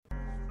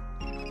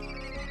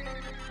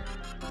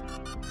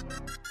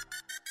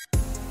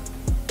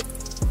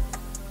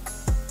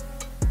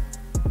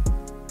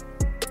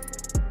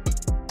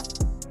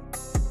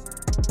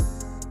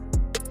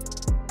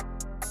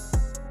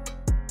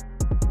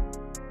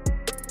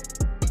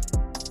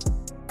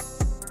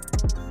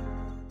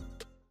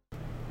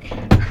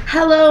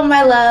Hello,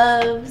 my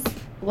loves.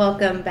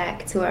 Welcome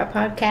back to our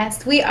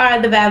podcast. We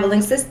are the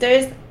Babbling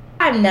Sisters.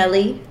 I'm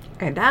Nelly.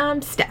 And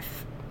I'm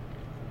Steph.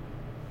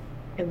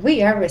 And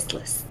we are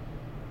riskless.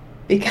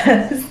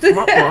 Because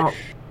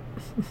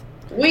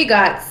we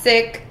got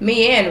sick,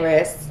 me and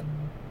Riss,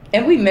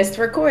 and we missed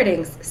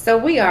recordings. So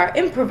we are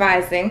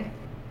improvising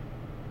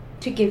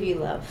to give you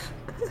love.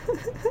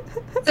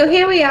 So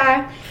here we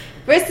are.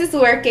 Riss is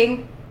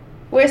working.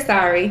 We're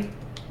sorry.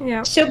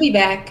 Yeah. She'll be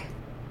back.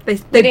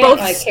 They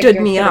both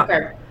stood me up.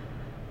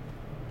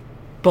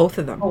 Both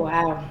of them. Oh,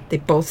 wow. They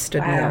both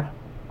stood me up.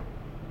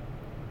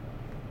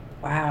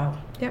 Wow.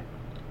 Yep.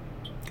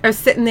 I was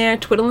sitting there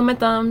twiddling my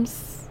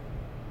thumbs.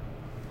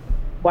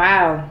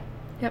 Wow.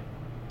 Yep.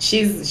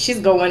 She's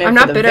going in. I'm for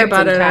not the bitter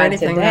about it or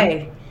anything.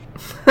 Today.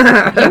 You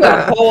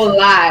a whole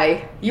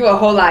lie.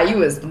 You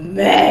was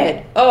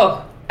mad.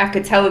 Oh, I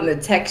could tell in the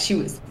text she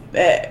was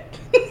mad.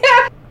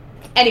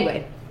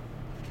 Anyway,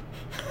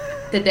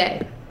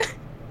 today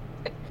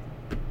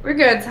we're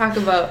going to talk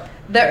about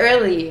the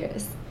early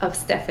years of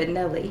Steph and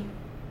Nelly.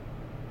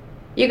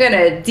 You're going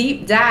to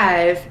deep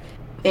dive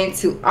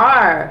into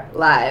our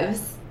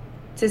lives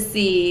to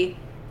see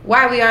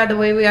why we are the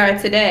way we are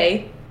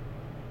today.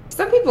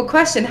 Some people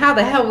question how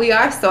the hell we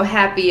are so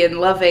happy and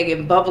loving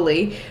and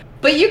bubbly,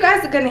 but you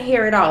guys are going to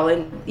hear it all.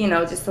 And,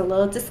 just a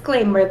little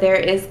disclaimer, there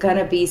is going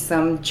to be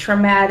some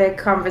traumatic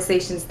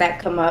conversations that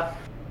come up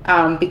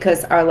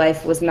because our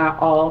life was not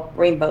all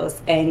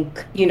rainbows and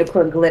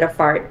unicorn glitter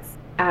farts.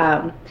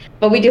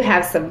 But we do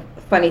have some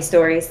funny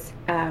stories.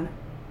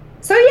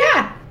 So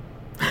yeah,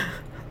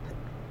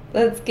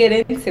 let's get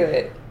into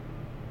it.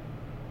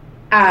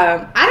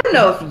 I don't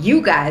know if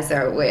you guys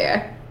are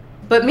aware,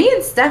 but me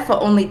and Steph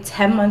are only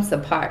 10 months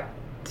apart.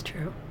 It's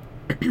true.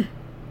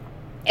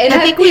 And I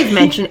think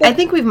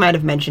we might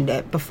have mentioned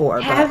it before.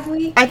 Have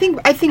we? I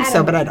think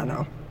so, but I don't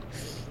know.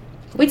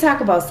 We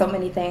talk about so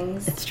many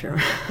things. It's true.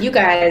 You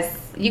guys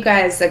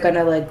are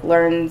gonna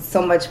learn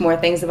so much more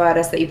things about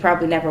us that you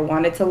probably never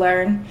wanted to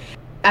learn.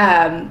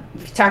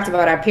 We've talked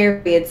about our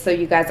periods, so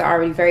you guys are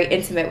already very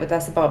intimate with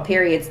us about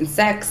periods and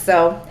sex.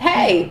 So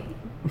hey,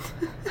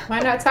 why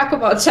not talk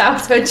about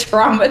childhood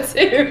trauma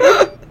too?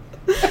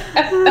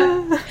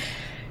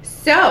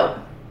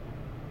 So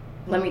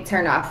let me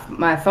turn off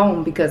my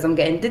phone because I'm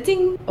getting the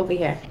ding over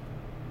here.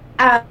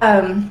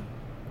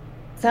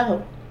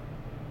 So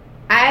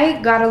I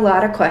got a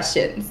lot of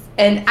questions,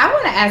 and I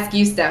want to ask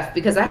you, Steph,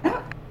 because I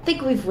don't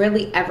think we've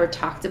really ever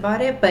talked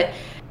about it, but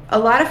a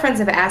lot of friends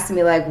have asked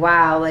me,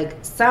 wow,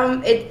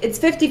 some, it's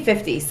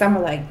 50-50. Some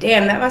are like,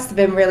 damn, that must have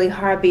been really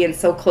hard being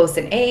so close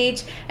in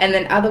age. And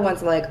then other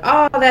ones are like,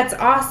 oh, that's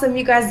awesome.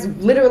 You guys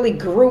literally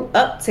grew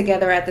up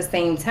together at the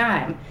same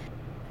time.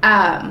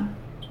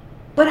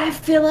 But I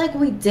feel like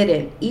we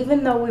didn't.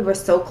 Even though we were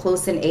so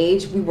close in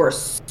age, we were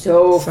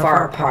so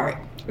far apart.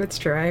 That's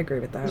true. I agree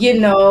with that.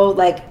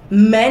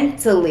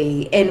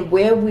 Mentally and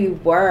where we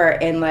were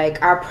and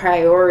our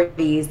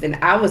priorities. And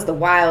I was the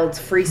wild,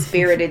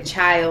 free-spirited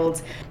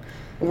child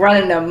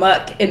running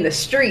amok in the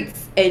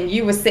streets. And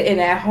you were sitting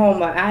at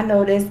home I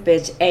know this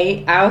bitch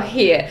ain't out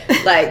here.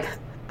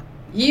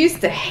 You used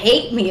to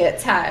hate me at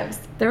times.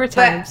 There were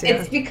times, but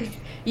it's because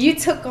you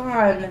took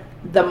on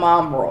the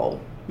mom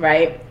role,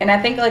 right? And I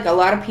think a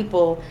lot of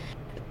people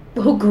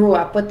who grew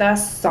up with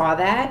us saw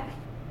that.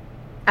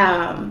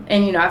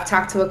 And I've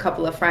talked to a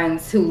couple of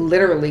friends who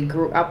literally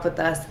grew up with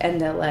us,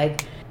 and they're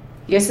like,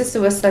 your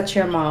sister was such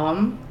your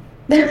mom.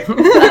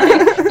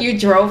 You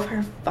drove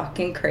her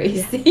fucking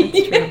crazy.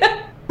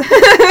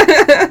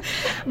 Yeah,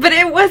 but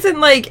it wasn't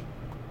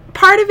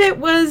part of it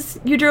was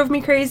you drove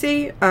me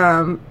crazy,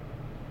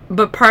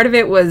 but part of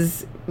it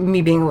was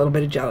me being a little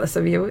bit jealous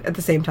of you at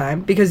the same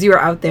time, because you were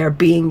out there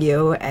being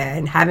you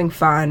and having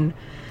fun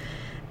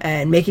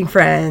and making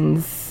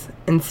friends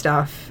and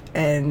stuff,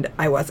 and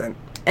I wasn't.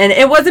 And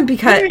it wasn't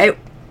because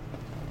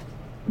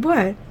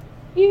what?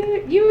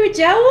 You were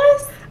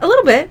jealous? A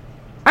little bit.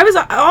 I was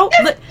all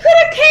could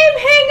have came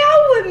hang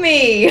out with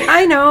me.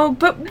 I know,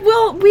 but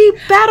we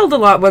battled a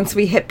lot once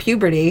we hit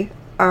puberty.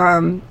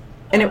 And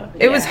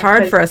it was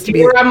hard for us to be.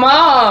 You're a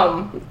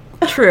mom.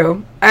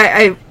 True.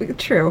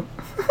 True.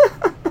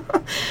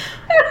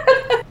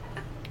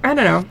 I don't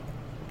know.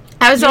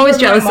 I was always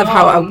jealous of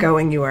how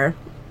outgoing you were.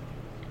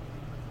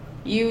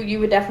 You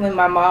were definitely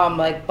my mom,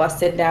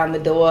 busted down the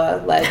door,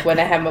 when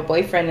I had my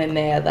boyfriend in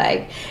there,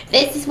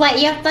 this is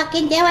what you're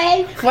fucking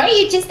doing? Why are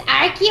you just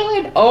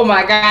arguing? Oh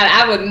my God,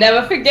 I would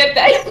never forget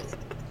that.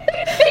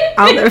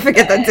 I'll never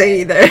forget that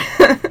day either.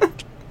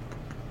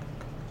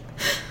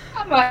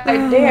 I'm like,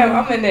 damn,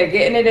 I'm in there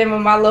getting it in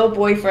with my little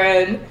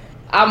boyfriend.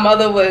 Our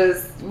mother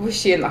was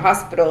she in the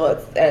hospital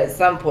at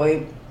some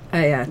point? Oh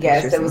yeah.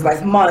 Yes, it was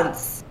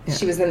months. Yeah.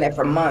 She was in there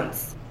for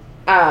months.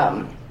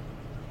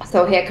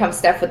 So here comes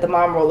Steph with the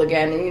mom role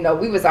again. And,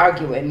 we was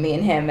arguing, me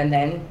and him, and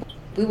then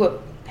we were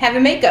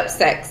having makeup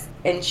sex,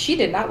 and she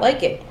did not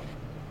like it.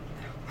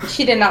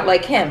 She did not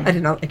like him. I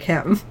did not like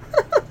him.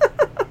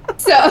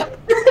 So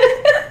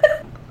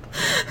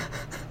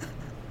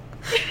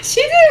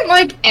she didn't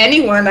like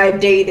anyone I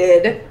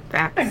dated.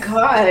 Facts. Oh my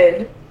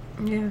God.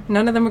 Yeah,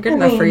 none of them were good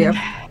enough for you.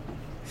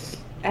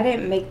 I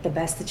didn't make the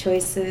best of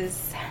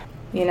choices,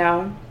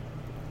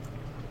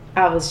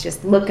 I was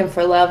just looking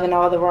for love in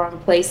all the wrong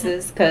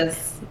places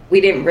because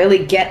we didn't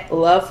really get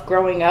love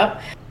growing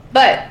up.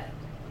 But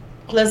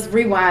let's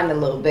rewind a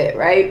little bit,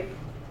 right?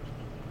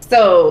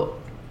 So,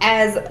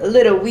 as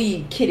little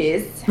wee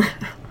kiddies,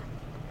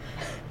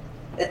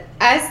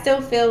 I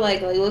still feel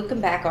like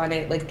looking back on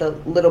it, like the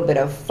little bit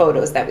of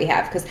photos that we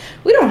have, because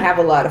we don't have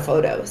a lot of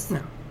photos.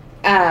 No.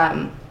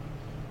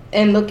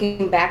 And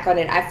looking back on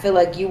it, I feel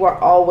like you were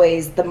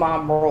always the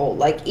mom role.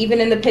 Like, even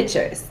in the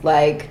pictures,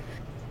 like,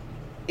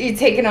 you're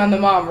taking on the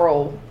mom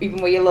role,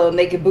 even with your little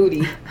naked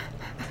booty.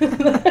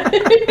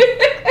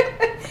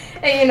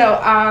 And,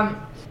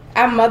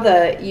 our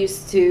mother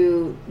used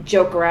to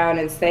joke around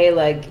and say,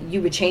 like,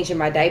 you were changing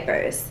my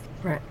diapers.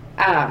 Right.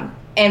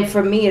 And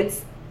for me,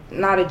 it's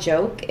not a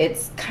joke.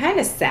 It's kind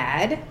of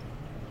sad.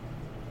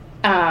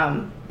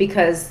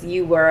 Because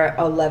you were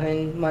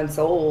 11 months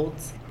old.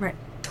 Right.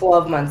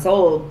 12 months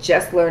old,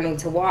 just learning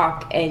to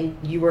walk, and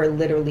you were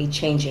literally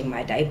changing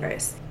my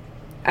diapers.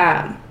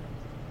 And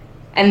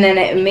then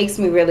it makes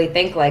me really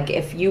think, like,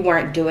 if you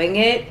weren't doing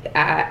it,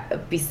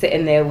 I'd be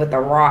sitting there with a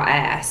raw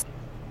ass.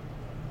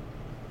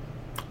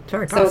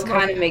 Very so possible. It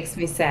kind of makes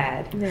me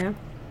sad. Yeah.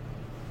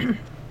 And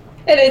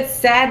it's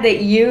sad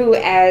that you,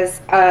 as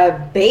a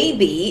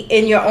baby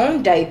in your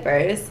own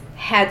diapers,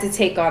 had to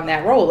take on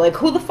that role. Like,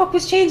 who the fuck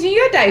was changing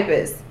your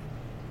diapers?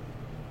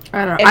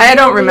 I don't know. I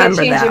don't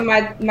remember changing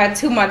that. my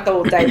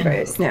 2-month-old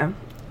diapers. Yeah.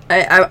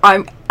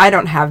 I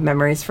don't have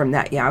memories from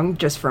that young,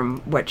 just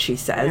from what she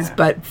says, Yeah.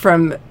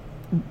 but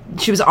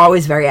she was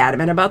always very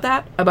adamant about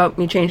that, about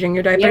me changing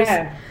your diapers.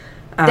 Yeah.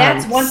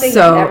 That's one thing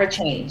that never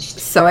changed.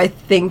 So I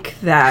think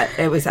that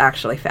it was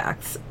actually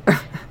facts.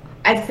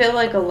 I feel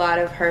like a lot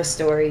of her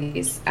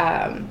stories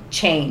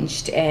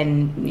changed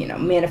and,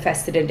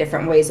 manifested in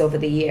different ways over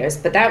the years,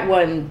 but that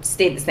one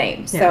stayed the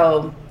same. Yeah.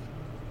 So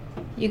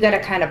you got to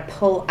kind of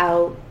pull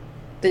out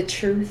the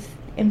truth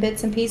in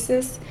bits and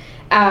pieces.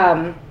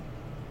 But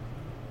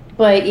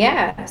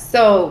yeah,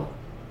 so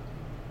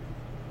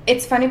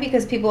it's funny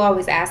because people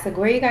always ask, like,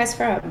 where are you guys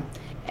from?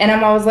 And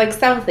I'm always like,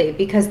 Southie,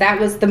 because that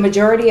was the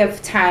majority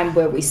of time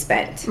where we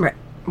spent. Right.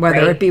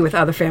 Whether it be with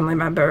other family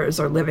members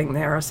or living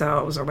there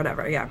ourselves or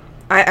whatever. Yeah.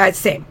 I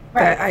same.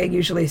 Right. I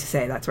usually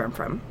say that's where I'm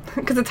from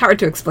because it's hard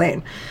to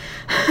explain.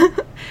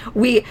 To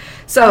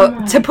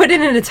put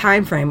it in a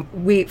time frame,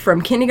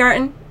 from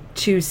kindergarten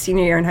to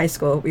senior year in high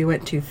school, we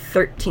went to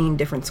 13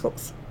 different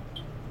schools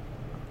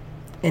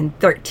in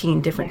 13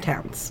 different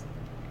towns.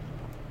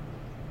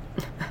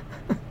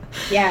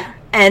 Yeah.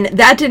 And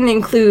that didn't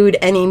include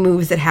any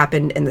moves that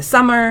happened in the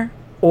summer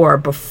or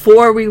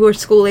before we were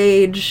school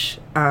age.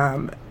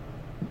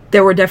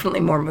 There were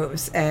definitely more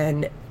moves,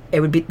 and they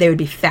would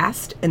be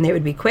fast and they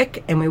would be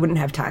quick, and we wouldn't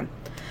have time.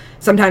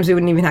 Sometimes we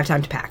wouldn't even have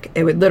time to pack.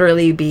 It would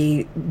literally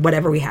be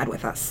whatever we had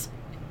with us.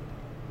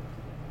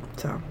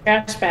 So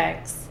trash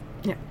bags.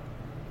 Yeah.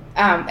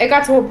 It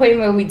got to a point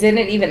where we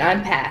didn't even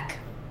unpack.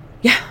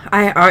 Yeah,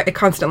 I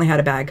constantly had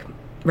a bag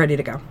ready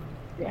to go.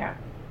 Yeah.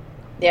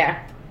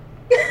 Yeah.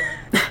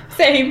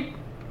 Same.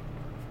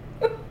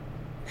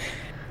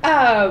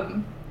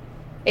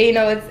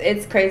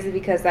 It's crazy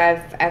because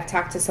I've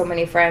talked to so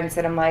many friends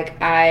and I'm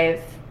like,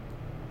 I've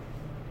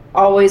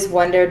always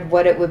wondered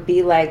what it would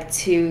be like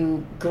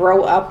to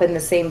grow up in the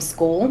same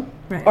school,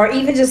 right, or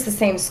even just the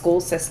same school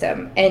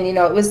system. And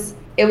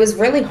it was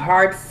really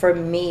hard for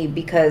me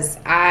because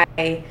I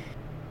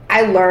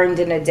learned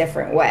in a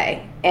different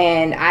way,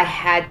 and I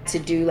had to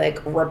do like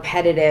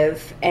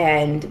repetitive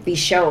and be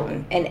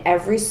shown. And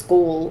every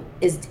school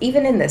is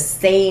even in the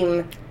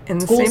same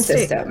school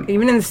system,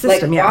 even in the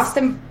system, like yes.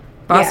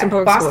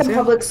 Boston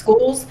Public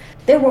Schools,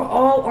 they were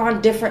all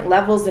on different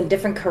levels and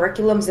different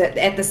curriculums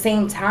at the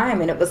same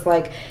time. And it was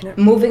like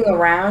moving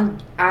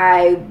around,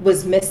 I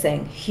was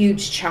missing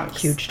huge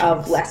chunks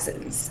of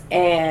lessons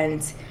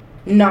and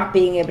not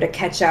being able to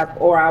catch up,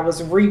 or I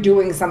was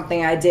redoing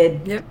something I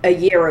did a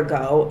year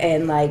ago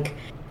and like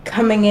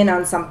coming in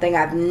on something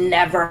I've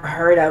never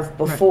heard of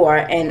before.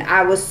 Right. And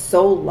I was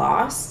so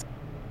lost.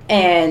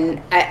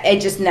 And I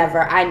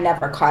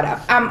never caught up.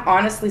 I'm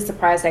honestly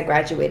surprised I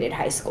graduated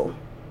high school,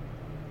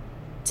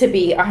 to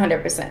be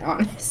 100%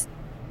 honest.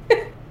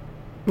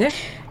 Yeah.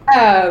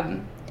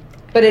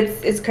 But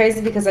it's crazy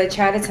because I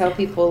try to tell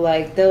people,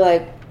 like, they're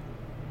like,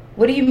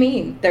 what do you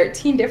mean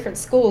 13 different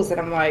schools?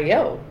 And I'm like,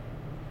 yo,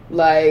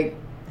 like,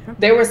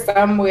 there were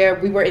some where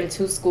we were in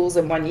 2 schools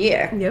in 1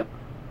 year. Yep.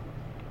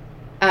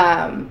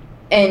 And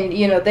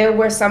there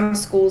were some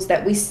schools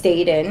that we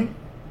stayed in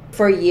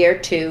for a year,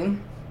 2.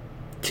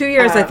 2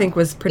 years, I think,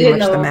 was pretty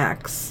much the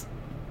max.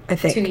 I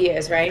think 2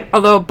 years, right?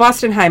 Although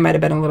Boston High might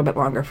have been a little bit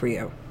longer for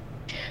you.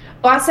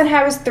 Boston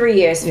High was 3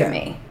 years for Yeah.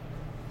 me.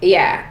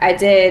 Yeah, I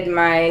did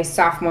my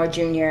sophomore,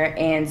 junior,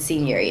 and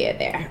senior year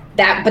there.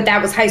 But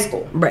that was high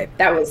school. Right.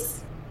 That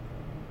was,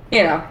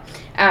 you know,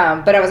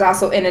 but I was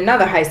also in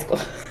another high school.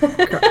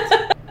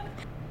 Correct.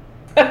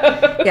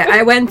 Yeah,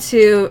 I went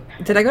to.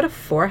 Did I go to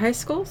 4 high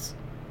schools?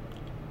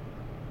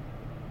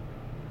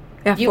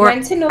 Yeah, You 4.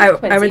 went to North I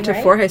Quincy, went to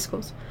right? 4 high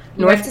schools.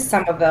 You went to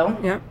Somerville.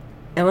 Yeah,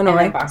 And Illinois.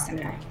 then Boston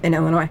High. In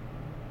Illinois.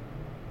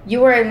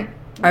 You were in.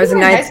 I was you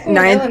in were high school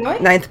in Illinois?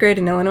 ninth grade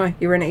in Illinois.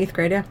 You were in 8th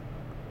grade, yeah.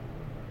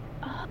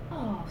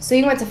 Oh, so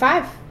you went to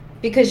 5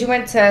 because you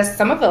went to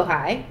Somerville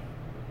High.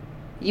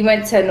 You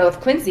went to North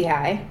Quincy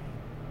High.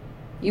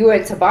 You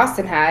went to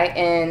Boston High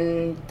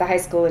and the high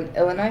school in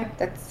Illinois.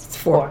 That's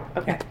 4.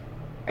 Okay.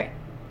 Right.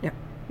 Yeah.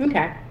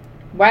 Okay.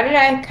 Why did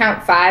I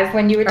count 5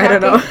 when you were I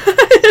talking? don't know.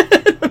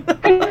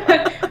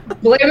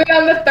 Blame it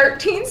on the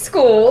 13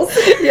 schools.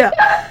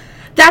 Yeah.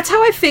 That's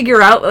how I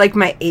figure out like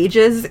my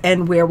ages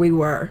and where we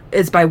were,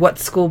 is by what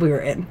school we were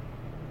in.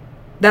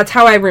 That's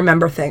how I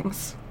remember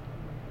things.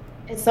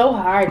 It's so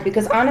hard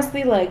because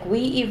honestly, like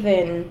we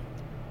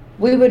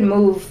would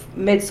move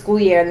mid-school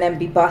year and then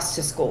be bused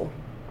to school.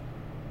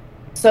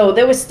 So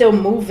they were still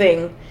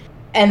moving,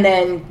 and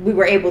then we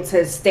were able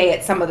to stay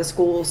at some of the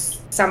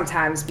schools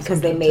sometimes because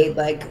they made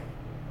like,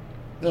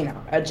 you know,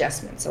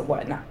 adjustments or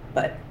whatnot.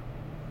 But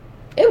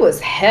it was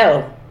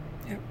hell.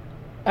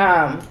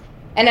 Yeah.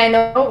 And I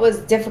know it was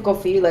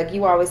difficult for you. Like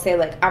you always say,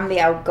 like I'm the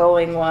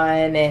outgoing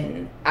one,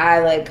 and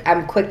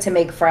I'm quick to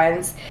make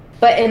friends.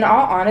 But in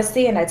all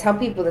honesty, and I tell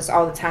people this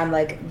all the time,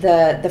 like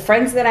the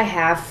friends that I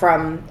have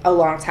from a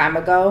long time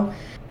ago,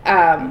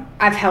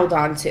 I've held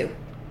on to.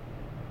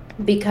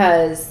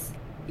 Because,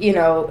 you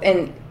know,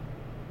 and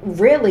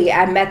really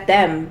I met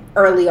them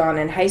early on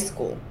in high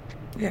school.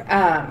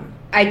 Yeah.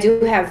 I do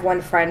have one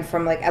friend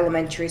from like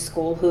elementary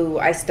school who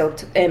I still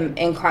am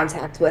in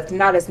contact with,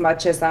 not as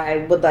much as I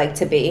would like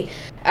to be.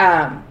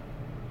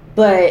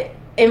 But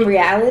in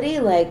reality,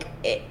 like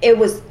it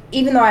was,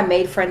 even though I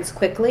made friends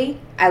quickly,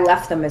 I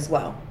left them as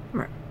well.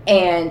 Right.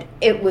 And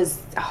it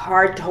was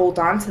hard to hold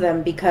on to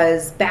them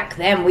because back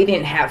then we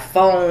didn't have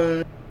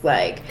phones,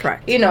 like,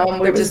 Correct. you know, and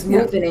we're just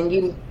moving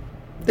and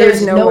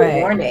there's no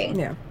warning.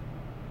 Yeah.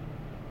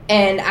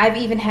 And I've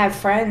even had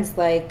friends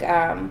like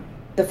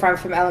the friend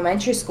from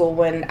elementary school,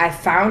 when I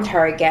found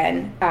her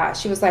again,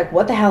 she was like,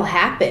 what the hell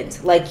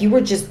happened? Like, you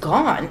were just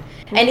gone.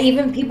 Mm-hmm. And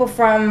even people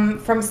from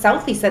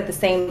Southie said the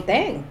same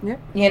thing. Yeah.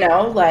 You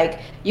know, like,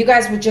 you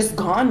guys were just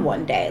gone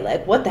one day.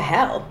 Like, what the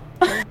hell?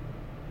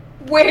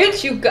 Where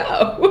did you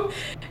go?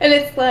 And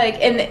it's like,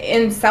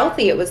 in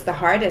Southie, it was the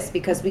hardest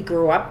because we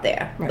grew up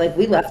there. Right. Like,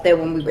 we left there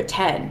when we were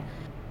 10.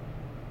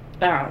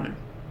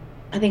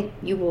 I think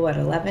you were, what,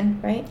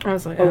 11, right? I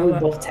was like, or we were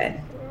both 10.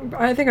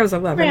 I think I was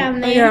 11.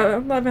 Around there. Yeah,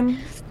 11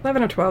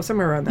 or 12,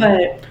 somewhere around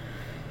there.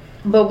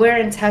 But we're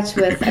in touch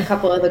with a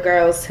couple of the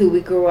girls who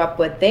we grew up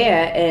with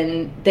there,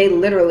 and they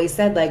literally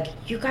said, like,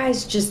 you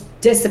guys just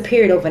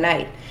disappeared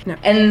overnight. No.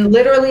 And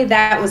literally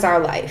that was our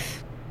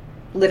life.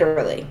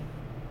 Literally.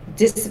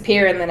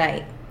 Disappear in the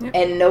night. Yep.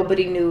 And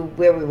nobody knew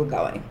where we were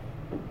going.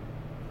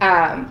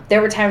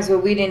 There were times where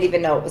we didn't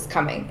even know it was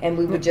coming, and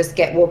we would just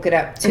get woken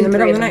up 2,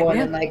 3 in the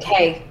morning, like,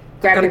 hey,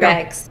 grab your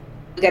bags.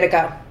 We gotta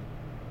go.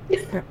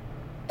 Yep.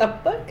 The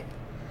fuck?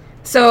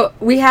 So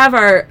we have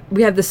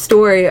the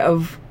story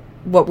of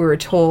what we were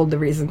told, the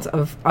reasons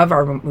of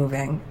our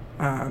moving,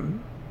 and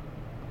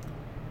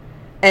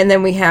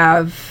then we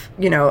have,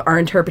 you know, our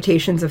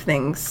interpretations of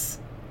things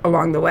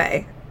along the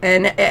way.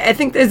 And I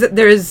think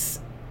there's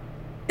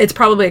it's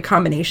probably a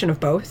combination of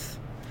both.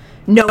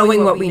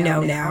 Knowing what we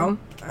know now,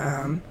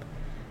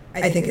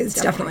 I think it's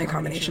definitely a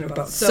combination of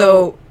both.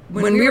 So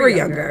when we were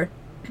younger,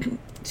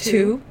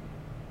 2,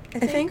 I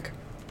think,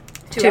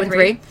 2 and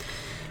 3.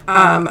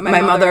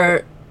 My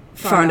mother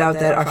found out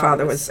that our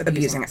father was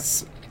abusing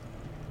us,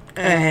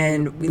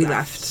 and we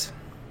left,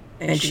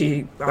 and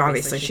she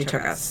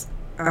took us,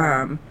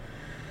 and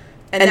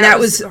that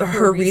was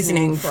her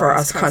reasoning for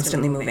us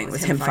constantly moving,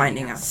 was him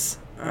finding us,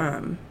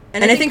 and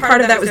I think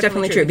part of that was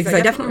definitely true, because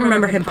I definitely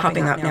remember him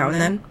popping up now and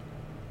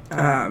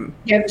then.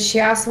 Yeah, but she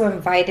also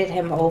invited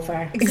him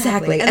over.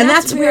 Exactly, and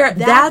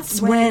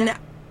that's when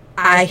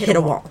I hit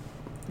a wall,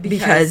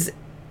 because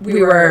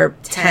we were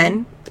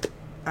 10.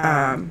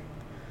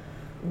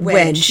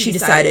 When she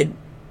decided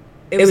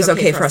it was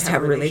okay for us to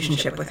have a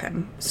relationship with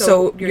him.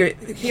 So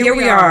here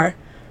we are,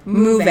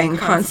 moving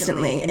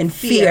constantly in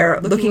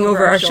fear, looking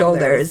over our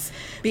shoulders,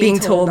 being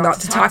told not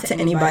to talk to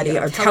anybody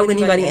or tell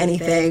anybody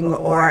anything,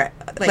 or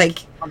like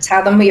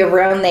tell them your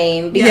real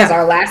name, because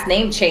our last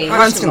name changed.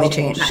 Constantly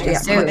changed,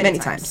 many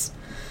times.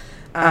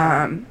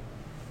 And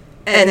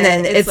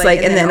then it's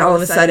like, and then all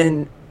of a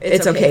sudden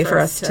it's okay for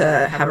us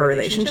to have a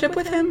relationship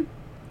with him.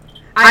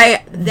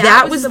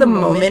 That was the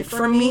moment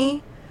for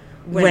me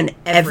when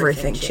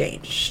everything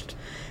changed,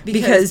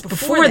 because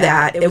before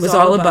that it was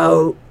all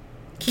about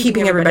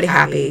keeping everybody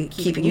happy,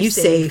 keeping you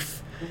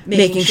safe,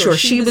 making sure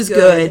she was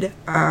good,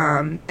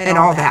 and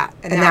all that,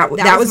 and that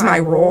was my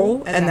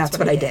role, and that's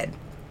what I did.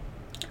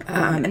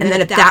 And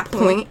then at that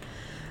point,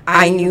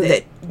 I knew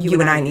that you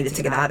and I needed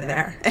to get out of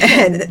there.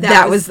 And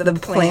that was the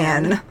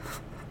plan.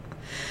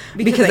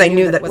 Because I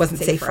knew that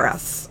wasn't safe for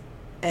us.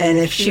 And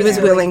if she was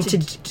willing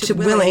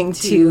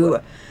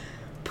to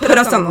put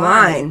us on the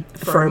line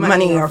for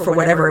money or for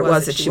whatever it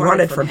was that she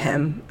wanted from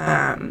him,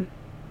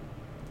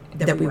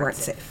 that we weren't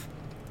safe.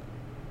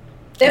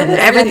 And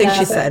everything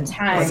she said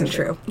wasn't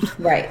true.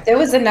 Right. There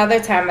was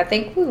another time, I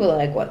think we were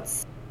like, what,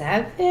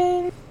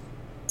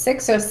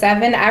 6 or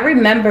 7? I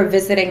remember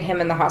visiting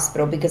him in the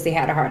hospital because he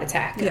had a heart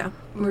attack. Yeah.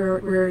 We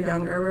were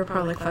younger. We were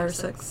probably like 5 or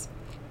 6.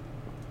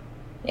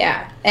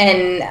 Yeah.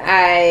 And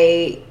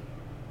I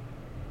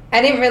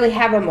didn't really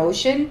have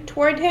emotion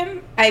toward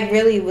him. I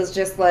really was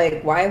just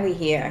like, why are we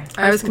here?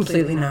 I was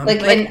completely numb.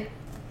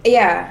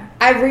 Yeah.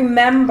 I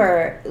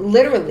remember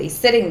literally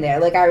sitting there.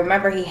 Like, I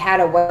remember he had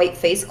a white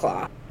face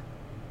cloth.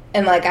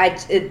 And, like,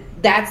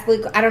 that's,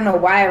 like, I don't know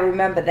why I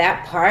remember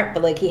that part,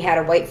 but, like, he had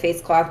a white face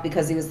cloth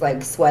because he was,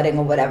 like, sweating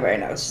or whatever.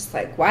 And I was just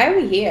like, why are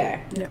we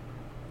here? Yeah.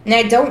 And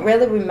I don't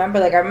really remember.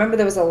 Like, I remember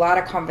there was a lot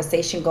of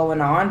conversation going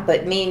on,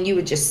 but me and you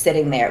were just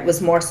sitting there. It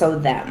was more so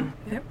them.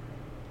 Yep.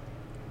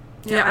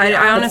 Yeah,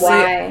 I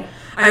honestly,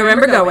 I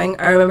remember going.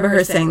 I remember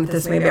her saying that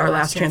this may be our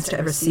last chance to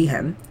ever see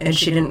him, and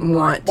she didn't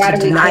want to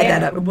deny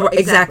that.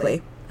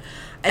 Exactly.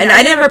 And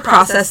I never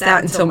processed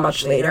that until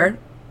much later,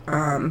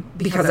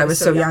 because I was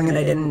so young and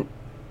I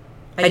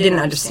didn't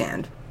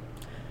understand.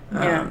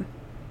 But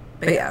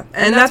yeah,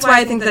 and that's why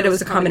I think that it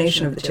was a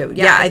combination of the two.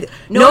 Yeah,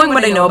 knowing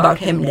what I know about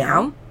him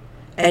now,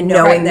 and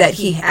knowing that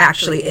he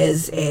actually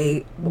is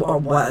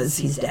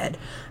he's dead.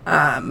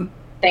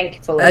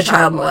 Thankfully, a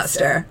child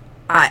molester.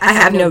 I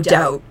have no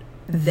doubt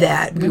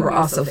that we were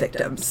also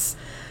victims.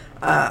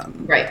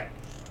 Right.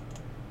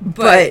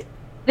 But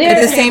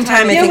at the same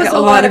time, I think a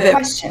lot of it...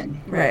 Question.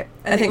 Right.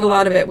 I think a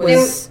lot of it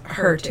was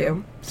her,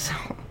 too. So.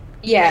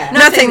 Yeah.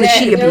 Not saying that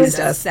she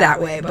abused us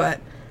that way, but...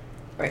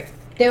 Right.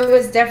 There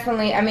was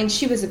definitely... I mean,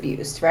 she was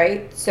abused,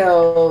 right?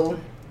 So,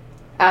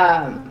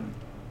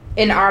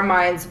 in our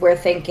minds, we're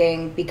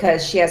thinking,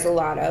 because she has a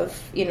lot of,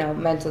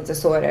 mental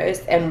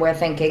disorders, and we're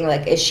thinking,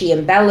 like, is she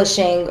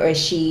embellishing, or is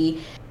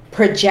she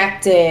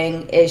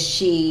projecting? Is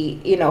she,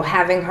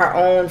 having her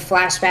own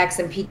flashbacks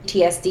and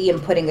PTSD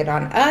and putting it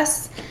on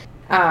us?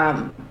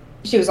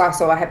 She was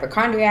also a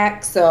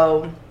hypochondriac,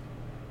 so,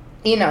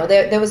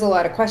 there was a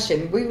lot of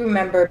question. We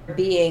remember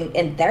being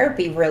in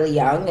therapy really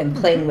young and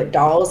playing with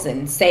dolls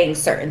and saying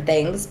certain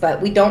things,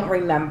 but we don't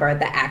remember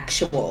the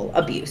actual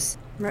abuse.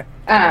 Right.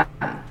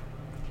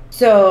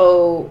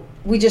 So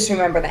we just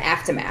remember the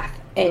aftermath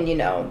and,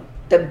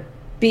 the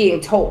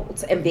being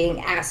told and being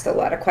asked a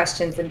lot of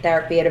questions in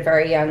therapy at a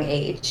very young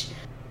age.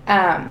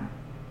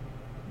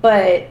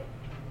 But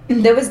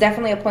there was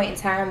definitely a point in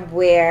time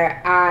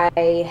where I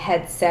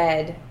had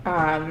said,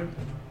 I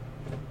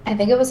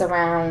think it was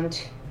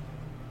around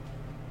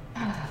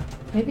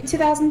maybe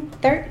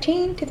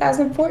 2013,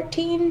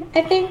 2014,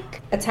 I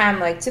think. A time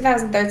like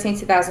 2013,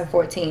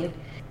 2014.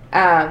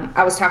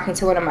 I was talking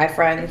to one of my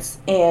friends,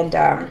 and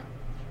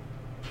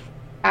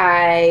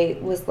I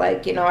was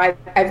like, I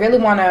really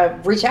want to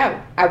reach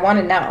out. I want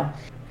to know,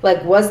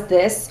 like, was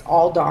this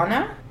all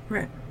Donna?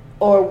 Right.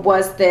 Or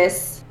was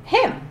this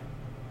him?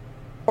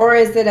 Or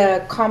is it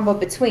a combo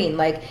between?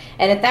 Like,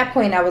 and at that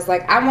point I was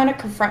like, I want to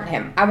confront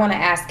him. I want to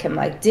ask him,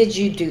 like, did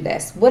you do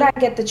this? Would I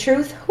get the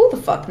truth? Who the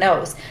fuck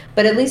knows?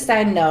 But at least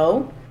I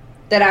know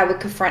that I would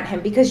confront him,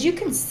 because you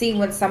can see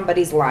when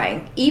somebody's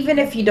lying. Even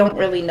if you don't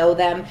really know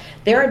them,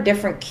 there are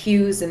different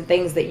cues and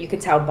things that you can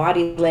tell,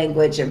 body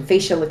language and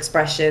facial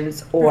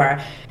expressions,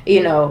 or,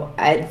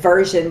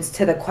 versions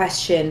to the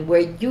question, where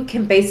you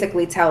can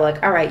basically tell,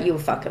 like, all right, you a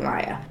fucking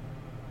liar.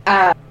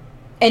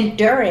 And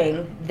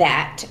during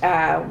that,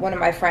 one of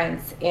my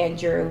friends,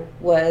 Andrew,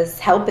 was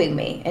helping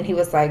me, and he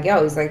was like,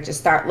 he's like, just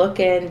start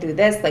looking, do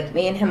this. Like,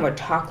 me and him were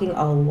talking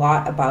a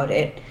lot about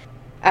it.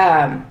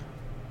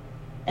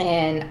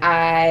 And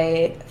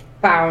I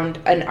found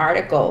an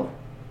article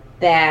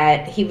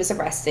that he was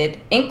arrested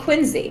in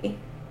Quincy.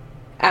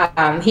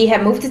 He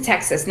had moved to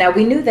Texas. Now,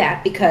 we knew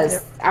that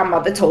because our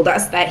mother told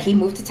us that he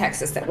moved to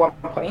Texas at one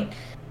point.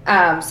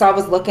 So I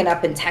was looking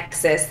up in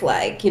Texas,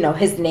 like,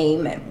 his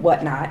name and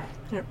whatnot.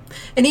 Yeah.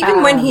 And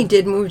even when he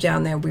did move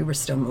down there, we were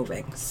still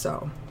moving,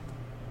 so.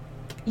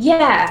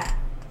 Yeah,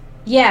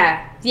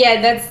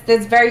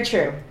 that's very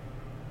true.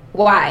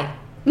 Why?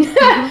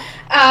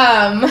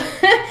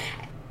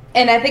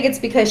 And I think it's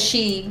because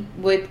she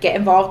would get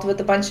involved with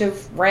a bunch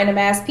of random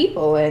ass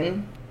people,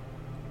 and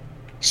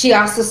she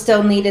also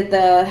still needed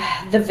the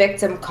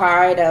victim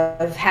card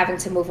of having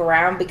to move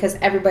around because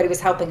everybody was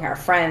helping her,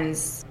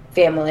 friends,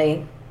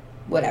 family,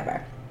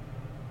 whatever.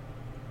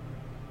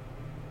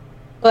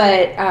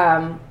 But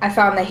I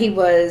found that he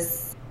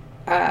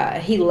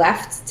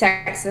left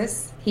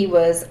Texas. He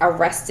was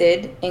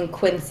arrested in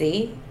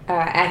Quincy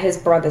at his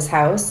brother's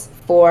house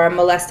for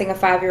molesting a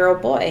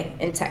 5-year-old boy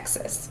in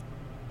Texas.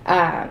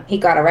 He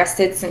got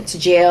arrested, sent to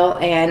jail,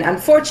 and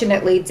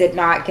unfortunately did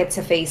not get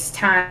to face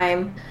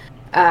time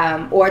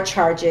or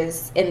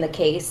charges in the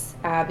case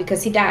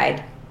because he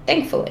died,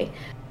 thankfully.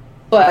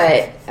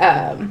 But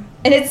and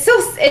it's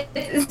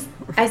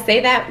I say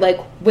that like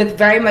with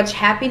very much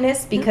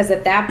happiness, because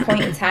at that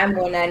point in time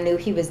when I knew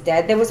he was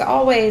dead, there was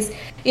always,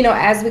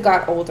 as we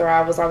got older,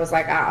 I was always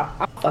like,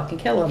 I'll fucking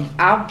kill him.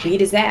 I'll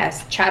beat his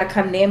ass. Try to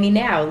come near me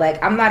now.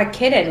 Like, I'm not a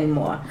kid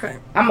anymore. Right.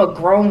 I'm a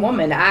grown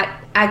woman.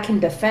 I can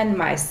defend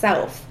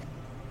myself.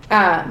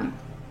 I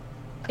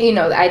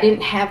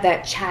didn't have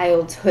that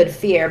childhood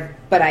fear,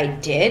 but I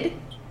did,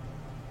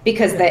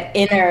 because the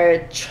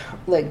inner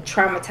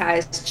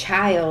traumatized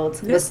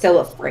child was still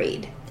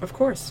afraid. Of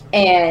course.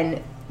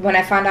 And when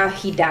I found out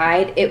he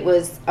died, it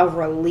was a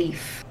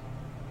relief,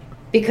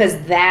 because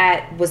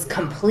that was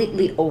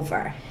completely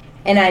over.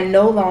 And I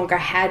no longer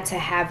had to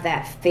have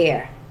that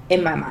fear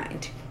in my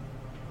mind.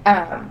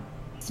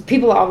 So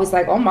people are always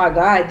like, oh my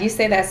God, you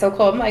say that so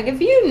cold. I'm like,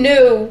 if you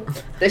knew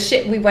the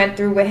shit we went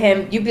through with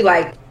him, you'd be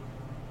like,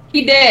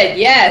 he did,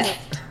 yes,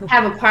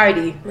 have a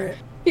party, right.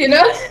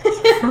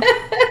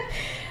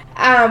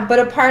 But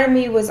a part of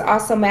me was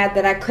also mad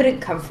that I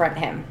couldn't confront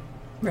him.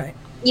 Right.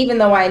 Even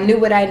though I knew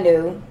what I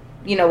knew,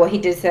 what he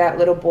did to that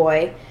little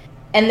boy.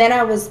 And then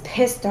I was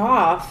pissed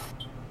off.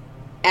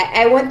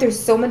 I went through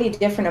so many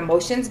different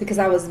emotions, because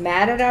I was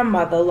mad at our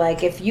mother.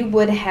 Like, if you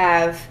would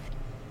have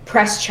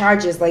pressed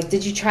charges, like,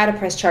 did you try to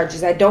press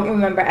charges? I don't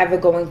remember ever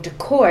going to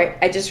court.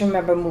 I just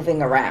remember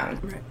moving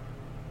around. Right.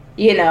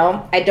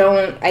 I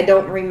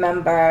don't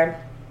remember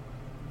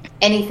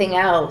anything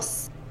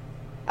else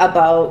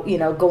about,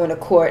 going to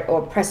court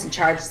or pressing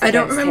charges. I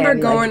don't remember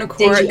going to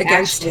court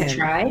against him.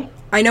 Try?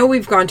 I know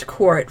we've gone to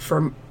court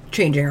for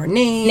changing our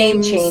names.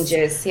 Name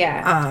changes,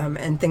 yeah.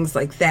 And things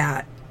like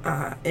that.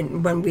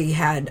 And when we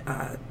had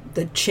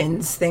the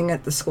chins thing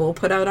at the school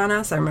put out on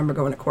us, I remember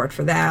going to court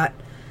for that.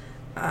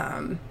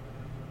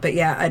 But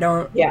yeah, I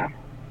don't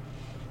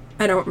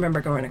remember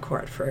going to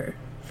court for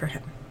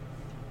him.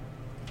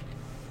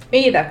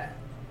 Me either.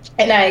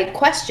 And I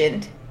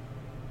questioned,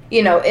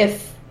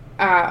 if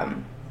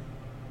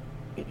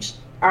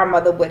our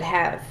mother would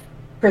have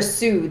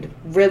pursued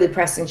really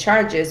pressing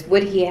charges,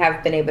 would he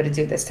have been able to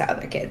do this to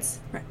other kids?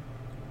 Right.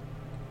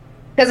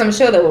 Because I'm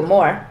sure there were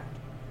more.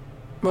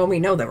 Well, we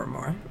know there were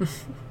more.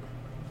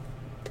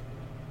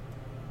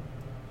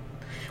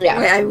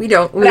 Yeah. We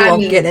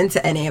won't get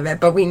into any of it,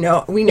 but we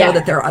know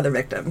that there are other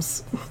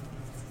victims.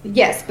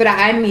 Yes, but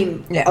I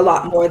mean a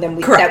lot more than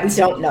that we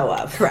don't know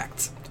of.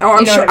 Correct. Oh,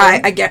 I'm sure.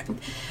 I get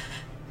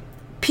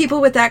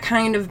people with that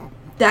kind of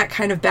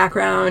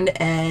background,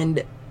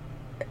 and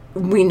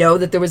we know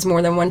that there was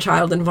more than one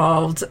child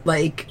involved.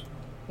 Like,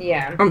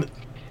 yeah,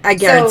 I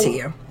guarantee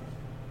you.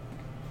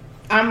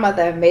 Our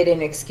mother made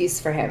an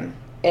excuse for him,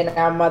 and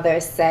our mother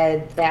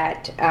said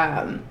that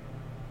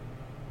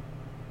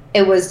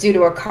it was due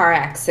to a car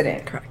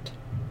accident. Correct.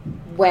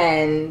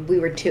 When we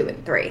were 2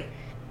 and 3,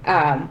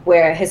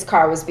 where his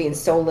car was being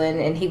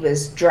stolen and he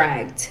was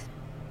dragged.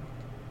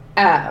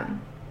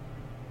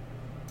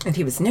 And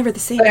he was never the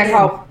same. But I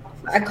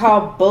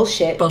call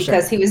bullshit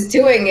because he was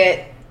doing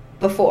it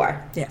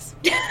before. Yes.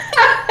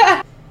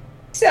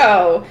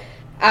 So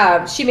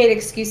she made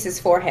excuses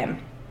for him.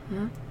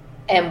 Mm-hmm.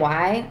 And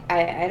why?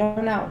 I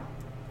don't know.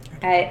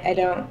 I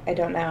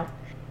don't know.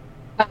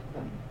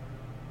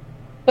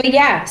 But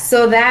yeah,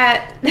 so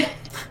that's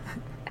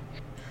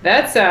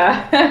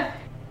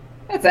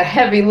a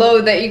heavy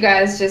load that you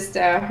guys just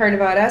heard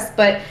about us.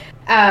 But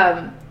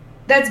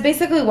that's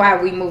basically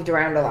why we moved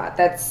around a lot.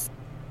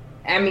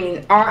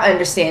 Our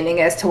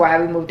understanding as to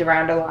why we moved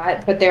around a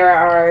lot. But there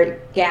are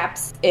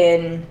gaps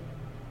in,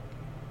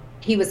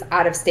 he was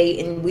out of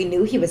state, and we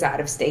knew he was out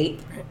of state.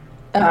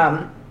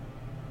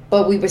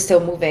 But we were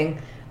still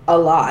moving a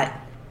lot.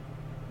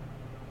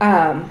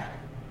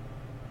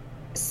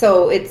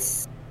 So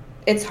it's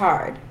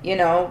hard,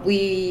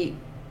 we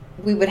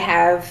would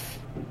have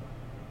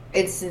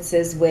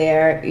instances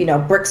where,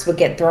 bricks would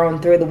get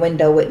thrown through the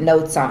window with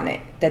notes on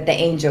it that the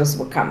angels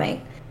were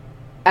coming.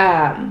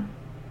 And,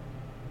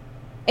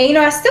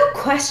 I still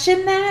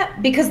question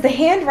that, because the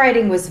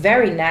handwriting was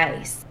very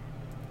nice.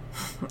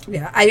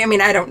 Yeah, I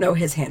don't know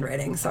his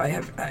handwriting, so I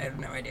have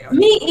no idea.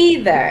 Me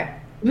either.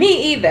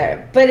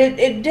 But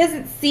it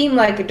doesn't seem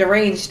like a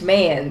deranged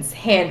man's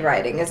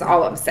handwriting, is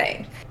all I'm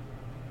saying.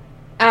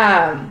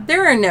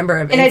 There are a number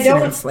of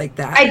incidents like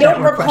that. I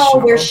don't recall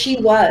where she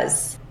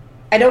was.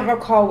 I don't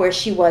recall where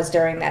she was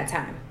during that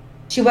time.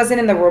 She wasn't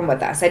in the room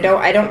with us. I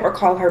don't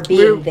recall her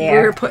being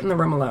there. We were put in the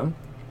room alone.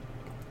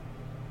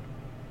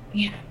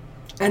 Yeah.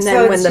 And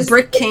then when the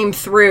brick came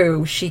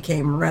through, she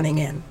came running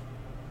in.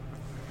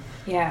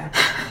 Yeah.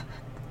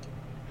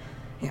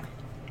 Yeah.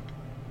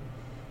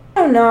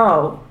 I don't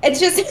know. It's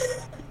just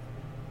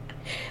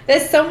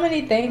there's so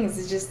many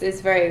things.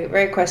 It's very,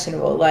 very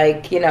questionable.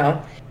 Like,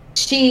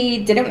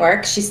 she didn't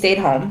work. She stayed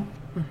home.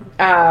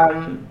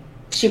 Mm-hmm.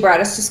 She brought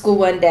us to school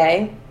one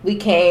day. We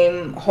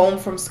came home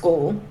from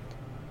school,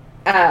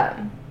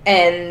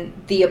 and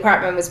the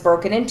apartment was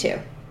broken into.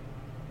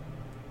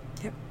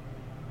 Yep.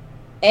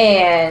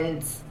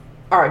 And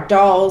our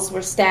dolls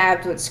were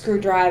stabbed with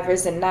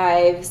screwdrivers and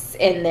knives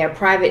in their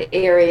private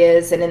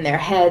areas and in their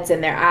heads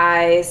and their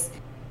eyes.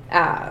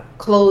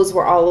 Clothes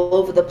were all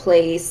over the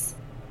place.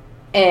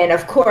 And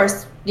of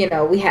course,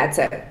 we had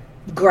to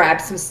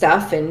grab some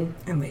stuff and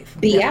leave.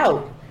 be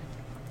out.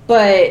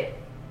 But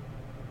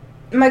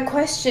my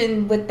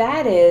question with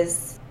that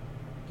is,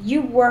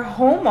 you were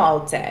home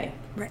all day.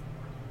 Right.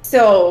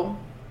 So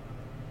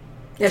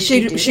yeah,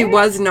 she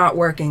was not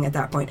working at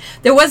that point.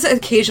 There was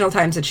occasional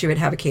times that she would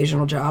have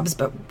occasional jobs,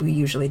 but we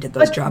usually did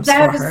those jobs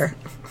for her.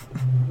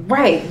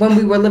 Right, when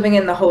we were living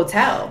in the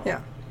hotel.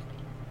 Yeah.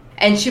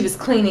 And she was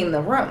cleaning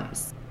the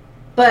rooms.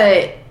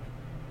 But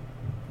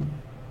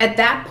at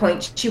that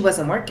point, she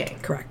wasn't working.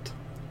 Correct.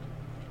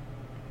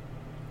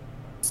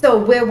 So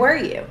where were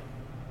you?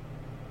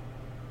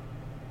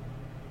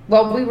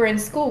 While we were in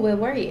school, where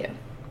were you?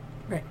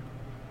 Right.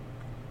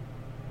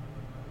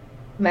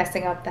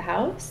 Messing up the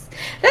house?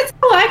 That's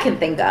all I can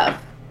think of.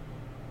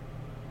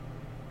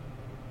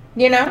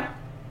 You know?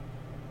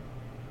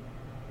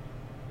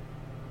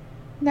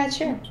 Not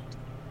sure.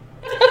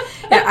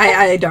 Yeah,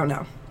 I don't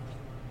know.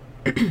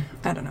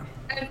 I don't know.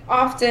 I've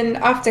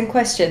often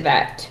questioned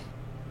that.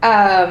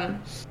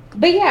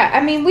 But yeah,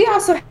 I mean, we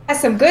also had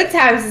some good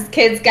times as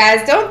kids,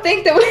 guys. Don't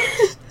think that we...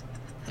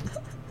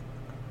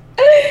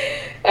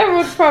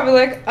 Everyone's probably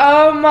like,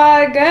 oh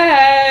my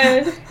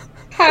God,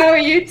 how are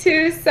you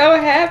two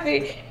so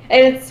happy?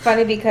 And it's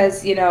funny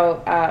because, you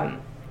know,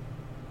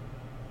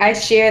 I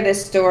share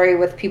this story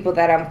with people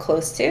that I'm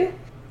close to.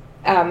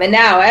 And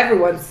now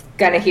everyone's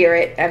going to hear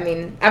it. I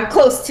mean, I'm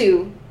close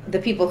to the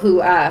people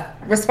who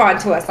respond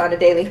to us on a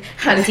daily.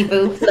 Hunty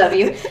Boo, love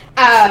you.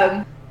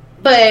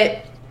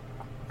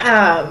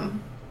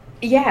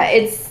 Yeah,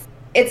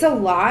 it's a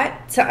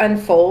lot to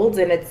unfold,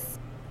 and it's,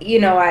 you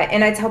know,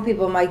 I tell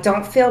people, I'm like,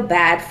 don't feel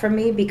bad for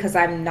me because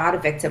I'm not a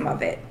victim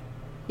of it.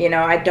 You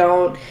know, I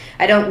don't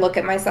look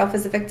at myself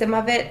as a victim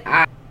of it.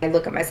 I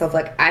look at myself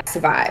like I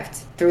survived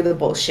through the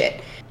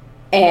bullshit.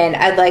 And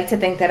I'd like to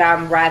think that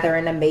I'm rather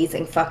an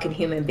amazing fucking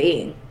human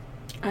being.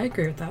 I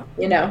agree with that.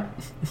 You know?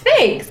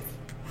 Thanks.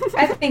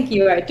 I think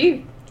you are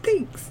too.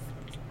 Thanks.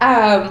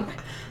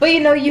 But you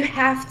know, you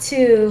have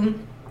to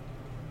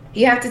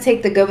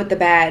take the good with the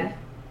bad.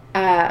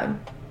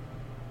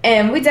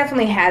 And we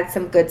definitely had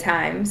some good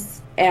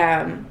times.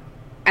 I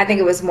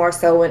think it was more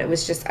so when it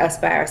was just us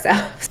by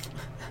ourselves.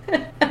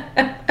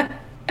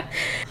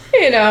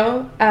 You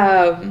know?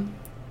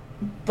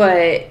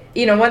 But,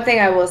 you know, one thing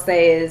I will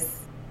say is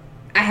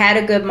I had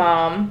a good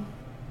mom,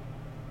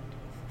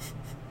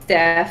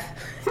 Steph,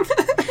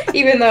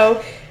 even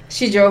though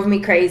she drove me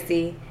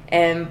crazy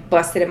and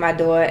busted at my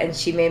door, and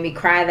she made me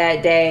cry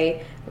that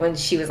day when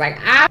she was like,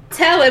 I'm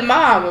telling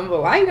mom. I'm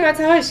like, why are you gonna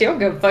tell her? She don't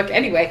give a fuck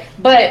anyway.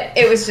 But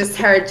it was just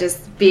her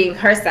just being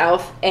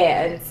herself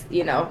and,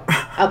 you know,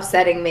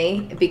 upsetting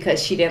me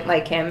because she didn't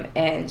like him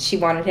and she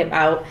wanted him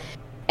out.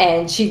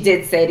 And she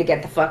did say to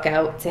get the fuck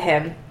out to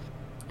him.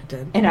 I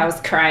did. And I was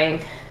crying.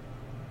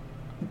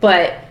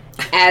 But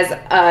as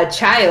a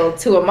child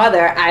to a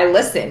mother, I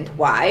listened.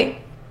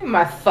 Why?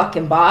 My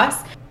fucking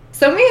boss.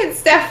 So me and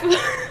Steph,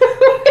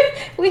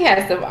 we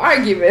had some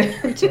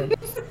arguments.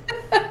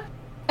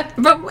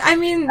 But I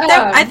mean,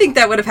 I think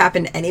that would have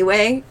happened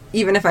anyway,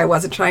 even if I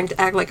wasn't trying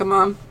to act like a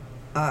mom.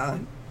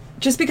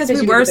 Just because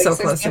we were so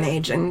close in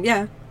age, and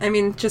yeah, I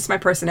mean, just my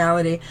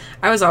personality.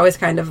 I was always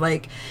kind of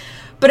like,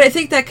 but I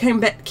think that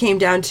came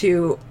down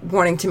to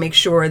wanting to make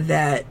sure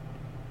that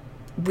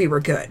we were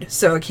good.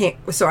 So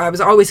I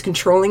was always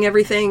controlling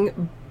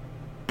everything,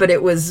 but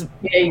it was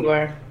you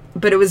were.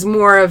 But it was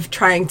more of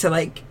trying to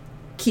like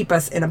keep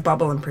us in a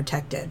bubble and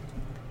protected.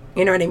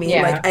 You know what I mean?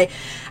 Yeah. Like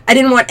I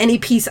didn't want any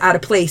piece out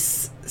of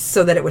place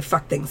so that it would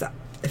fuck things up,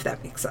 if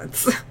that makes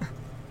sense.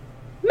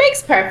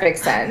 Makes perfect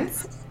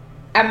sense.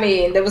 I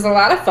mean, there was a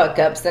lot of fuck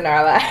ups in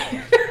our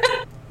life.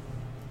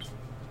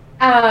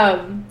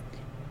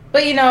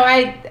 But you know,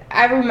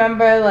 I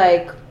remember,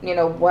 like, you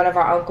know, one of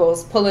our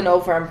uncles pulling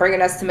over and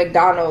bringing us to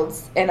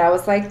McDonald's, and I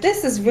was like,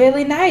 this is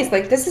really nice.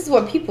 Like, this is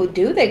what people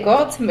do. They go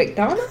out to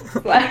McDonald's.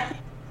 Like,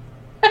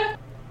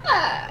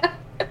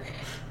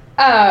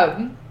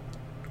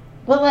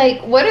 but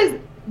like,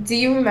 do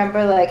you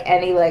remember like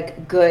any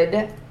like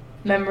good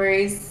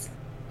memories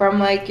from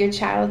like your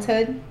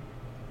childhood?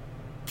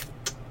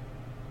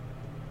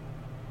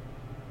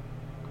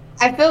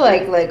 I feel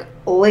like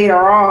later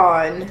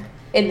on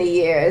in the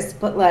years,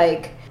 but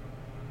like,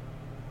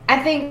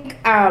 I think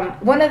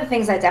one of the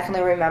things I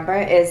definitely remember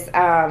is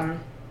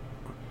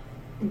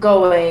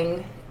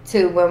going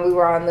to when we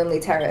were on Lindley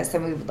Terrace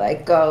and we would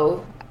like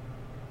go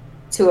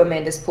to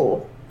Amanda's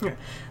pool. Yeah.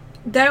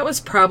 That was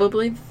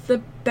probably the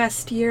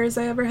best years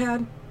I ever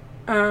had.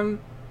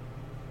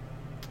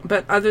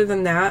 But other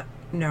than that,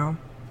 no.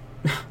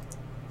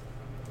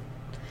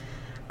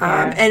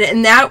 Yeah.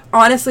 And that,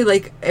 honestly,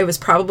 like, it was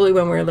probably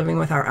when we were living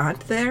with our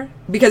aunt there.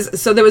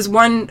 Because, so there was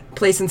one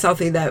place in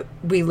Southie that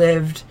we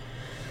lived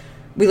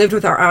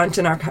with our aunt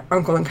and our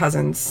uncle and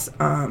cousins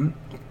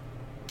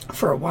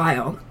for a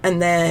while. And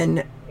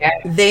then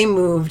they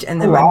moved, and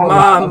then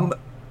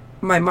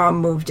my mom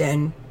moved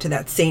in to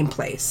that same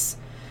place.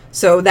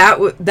 So that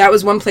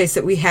was one place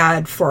that we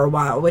had for a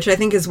while, which I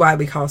think is why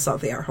we call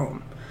Southie our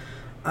home.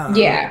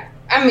 Yeah.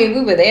 I mean,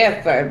 we were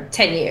there for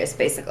 10 years,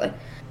 basically.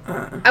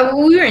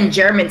 We were in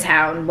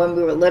Germantown when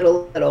we were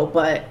little,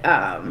 but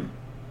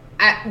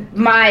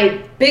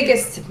my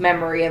biggest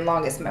memory and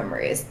longest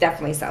memory is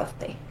definitely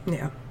Southie.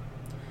 Yeah.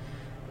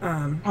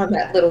 On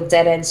that little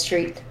dead end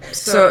street.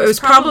 So it was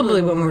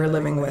probably when we were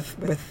living with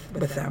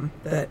them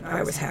that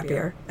I was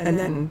happier, and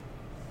then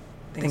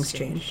things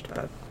changed.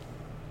 But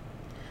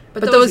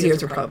those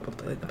years were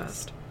probably the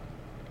best.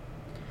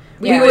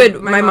 Yeah.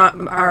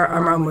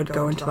 Our mom would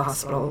go into the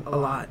hospital a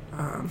lot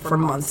for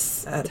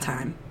months at a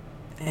time,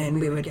 and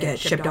we would get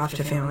shipped off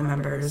to family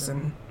members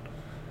and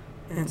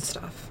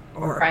stuff,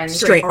 or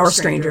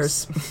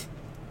strangers.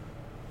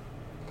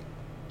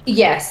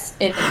 Yes,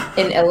 in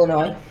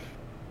Illinois.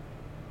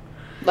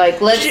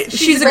 Like,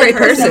 she's a great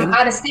person.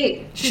 Out of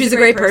state. She's a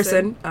great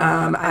person.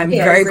 I'm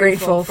very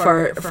grateful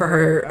for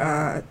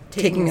her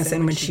taking us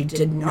in when she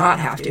did not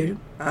have to.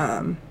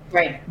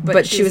 Right.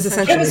 But she was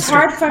essentially... It was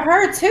hard for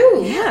her,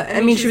 too. Yeah.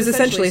 I mean, she was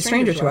essentially a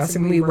stranger to us,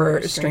 and we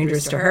were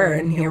strangers to her,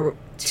 and here were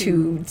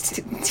two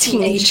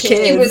teenage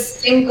kids. She was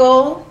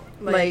single,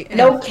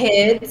 no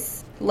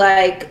kids.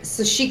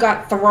 So she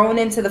got thrown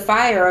into the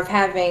fire of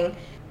having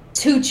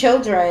 2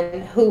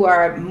 children who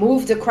are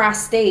moved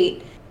across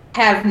state,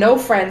 have no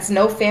friends,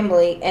 no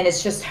family, and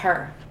it's just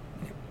her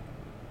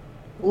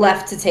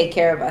left to take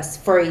care of us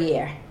for a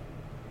year.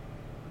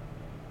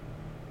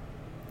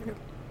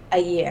 A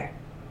year.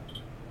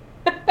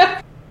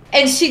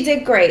 And she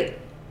did great.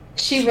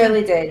 She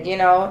really did,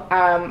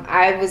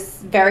 I was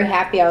very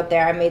happy out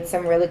there. I made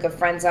some really good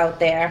friends out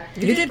there.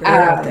 You did great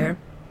out there.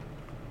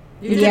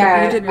 You did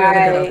really good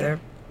out there.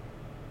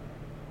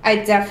 I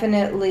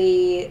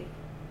definitely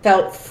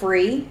felt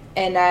free,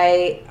 and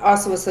I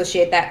also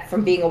associate that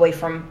from being away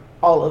from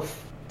all of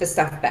the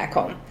stuff back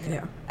home.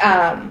 Yeah.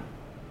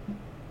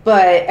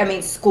 But I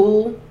mean,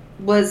 school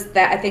was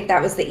that. I think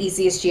that was the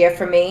easiest year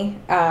for me.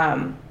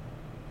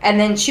 And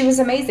then she was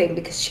amazing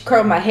because she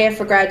curled my hair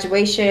for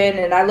graduation,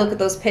 and I look at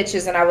those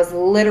pictures and I was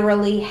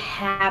literally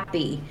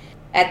happy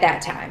at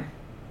that time.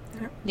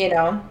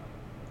 Yeah.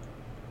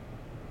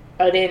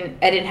 I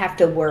didn't have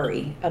to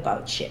worry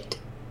about shit.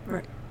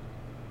 Right.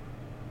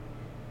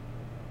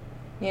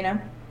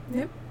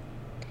 Yep.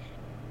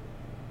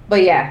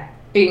 But yeah,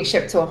 being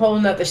shipped to a whole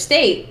nother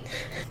state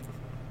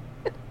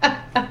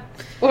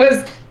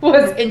was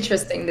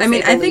interesting. I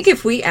mean, I think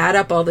if we add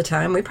up all the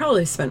time, we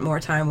probably spent more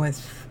time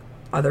with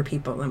other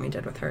people than we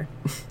did with her.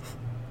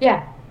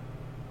 Yeah.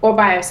 Or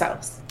by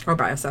ourselves.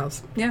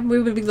 Yeah, we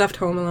would be left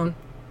home alone.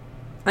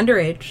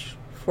 Underage,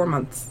 4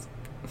 months.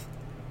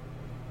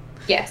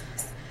 Yes.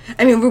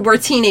 I mean, we were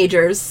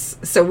teenagers,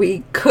 so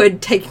we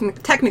could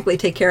technically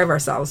take care of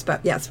ourselves,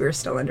 but yes, we were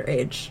still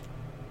underage.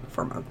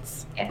 4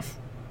 months. Yes.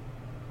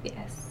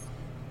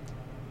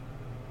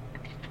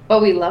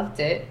 But we loved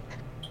it.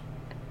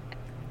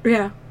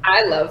 Yeah.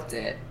 I loved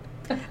it.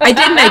 I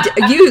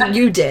didn't.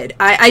 You did.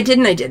 I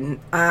didn't. I didn't.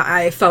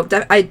 I felt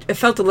that I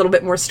felt a little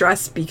bit more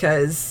stressed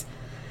because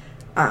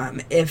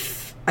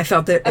if I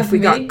felt that if we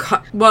got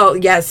caught, well,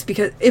 yes,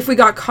 because if we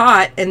got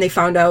caught and they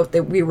found out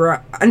that we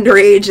were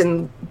underage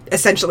and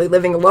essentially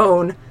living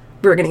alone,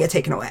 we were going to get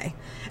taken away.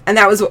 And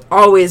that was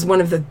always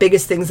one of the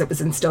biggest things that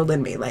was instilled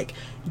in me. Like,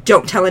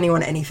 don't tell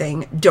anyone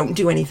anything. Don't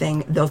do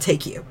anything. They'll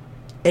take you.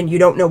 And you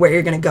don't know where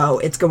you're going to go.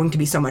 It's going to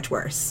be so much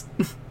worse.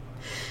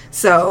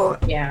 So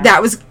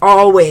that was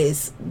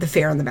always the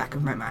fear in the back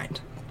of my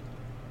mind.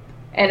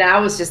 And I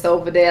was just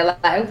over there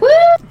like, woo,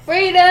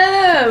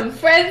 freedom,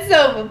 friends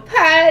over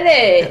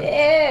party.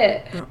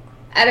 Yeah.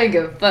 I didn't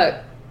give a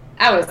fuck.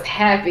 I was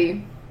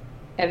happy.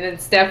 And then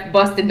Steph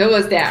busted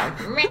doors down.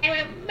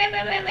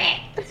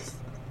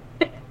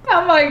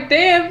 I'm like,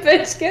 damn,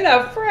 bitch, get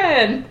a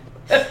friend.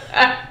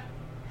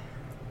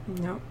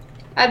 No.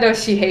 I know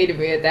she hated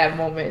me at that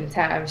moment in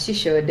time. She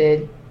sure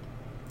did.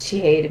 She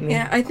hated me.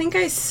 Yeah, I think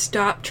I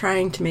stopped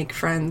trying to make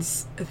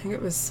friends. I think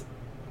it was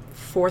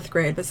 4th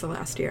grade was the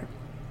last year.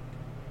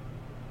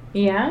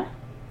 Yeah?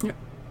 Yeah.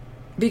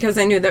 Because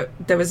I knew that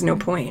there was no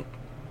point.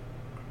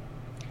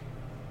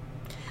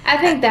 I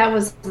think that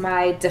was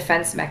my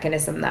defense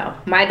mechanism, though.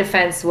 My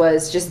defense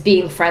was just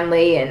being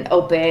friendly and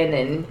open,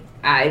 and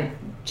I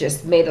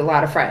just made a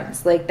lot of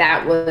friends. Like,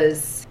 that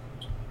was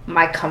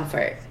my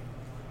comfort.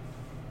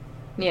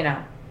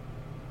 Yeah.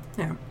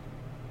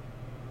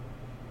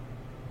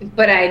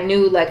 But I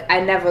knew, like,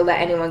 I never let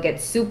anyone get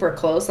super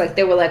close. Like,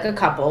 there were, like, a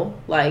couple,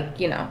 like,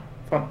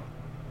 from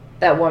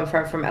that one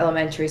friend from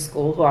elementary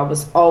school who I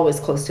was always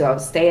close to. I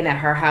was staying at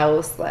her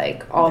house,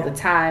 like, all the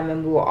time,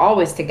 and we were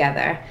always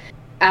together.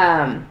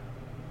 And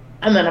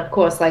then, of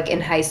course, like, in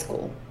high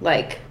school,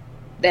 like,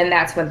 then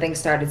that's when things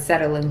started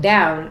settling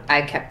down.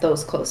 I kept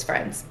those close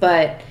friends.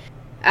 But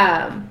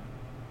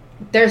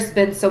there's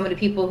been so many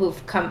people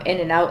who've come in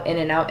and out,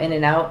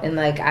 and,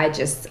 like,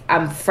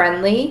 I'm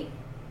friendly,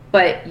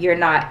 but you're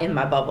not in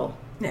my bubble.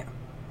 Yeah.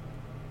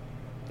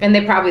 And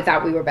they probably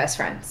thought we were best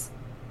friends.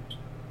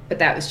 But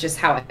that was just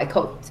how I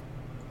coped.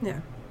 Yeah.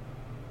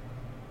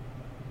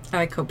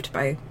 I coped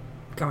by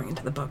going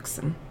into the books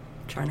and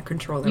trying to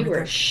control everything. You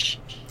were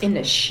in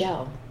a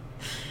shell.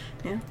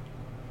 Yeah.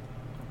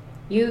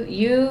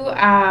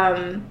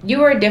 You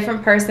were a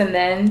different person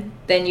then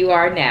than you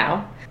are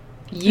now.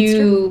 That's true.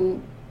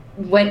 You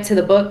went to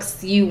the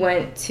books. You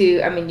went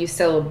to. I mean, you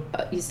still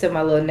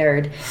my little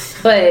nerd,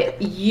 but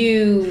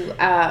you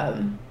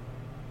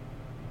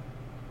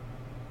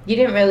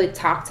didn't really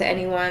talk to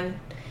anyone,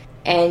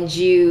 and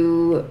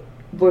you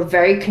were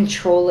very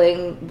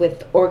controlling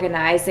with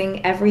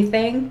organizing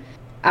everything.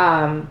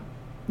 Um,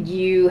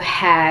 you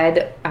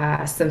had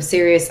some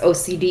serious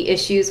OCD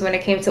issues when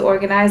it came to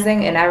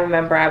organizing, and I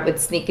remember I would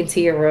sneak into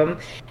your room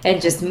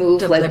and just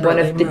move like one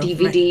Deliberately of the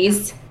move my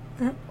DVDs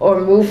or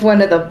move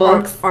one of the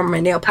books or my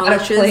nail out of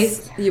polishes.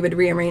 place. You would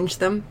rearrange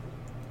them.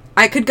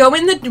 I could go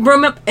in the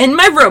room in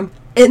my room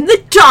in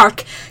the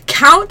dark,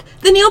 count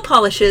the nail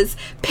polishes,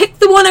 pick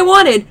the one I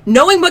wanted,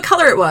 knowing what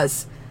color it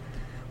was.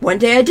 One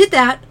day I did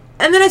that,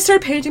 and then I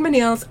started painting my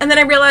nails, and then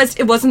I realized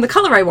it wasn't the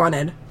color I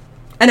wanted.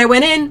 And I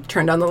went in,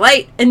 turned on the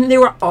light, and they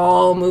were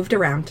all moved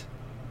around.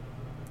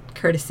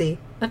 Courtesy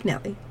of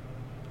Nelly.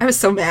 I was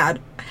so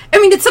mad. I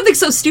mean, it's something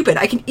so stupid.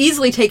 I can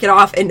easily take it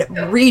off and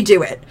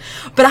redo it.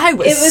 But I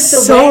was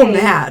so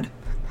mad.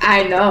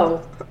 I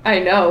know.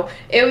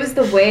 It was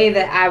the way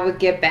that I would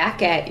get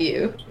back at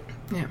you.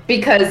 Yeah.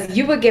 Because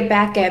you would get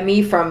back at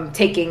me from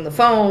taking the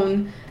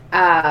phone,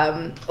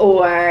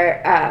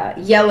 or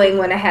yelling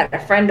when I had a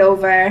friend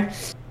over,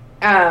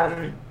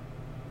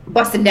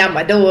 busting down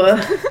my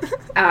door,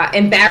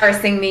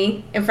 embarrassing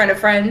me in front of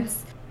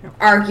friends,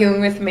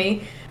 arguing with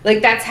me.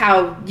 Like, that's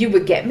how you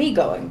would get me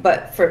going.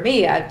 But for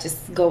me, I'd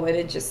just go in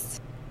and just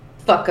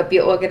fuck up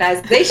your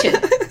organization.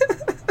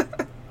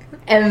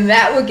 And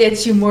that would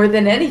get you more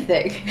than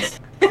anything.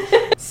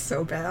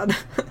 So bad.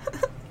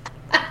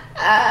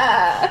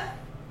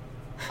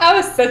 I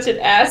was such an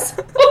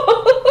asshole.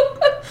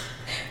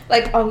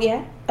 Like, oh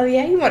yeah,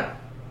 you want...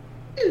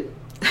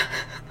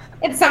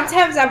 And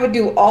sometimes I would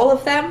do all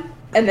of them,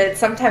 and then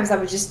sometimes I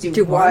would just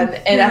do one.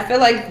 And I feel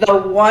like the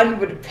one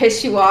would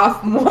piss you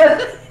off more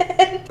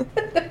than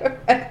the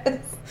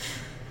rest.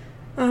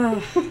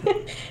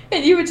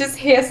 And you would just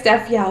hear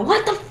Steph yell,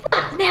 "What the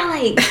fuck,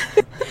 Nelly?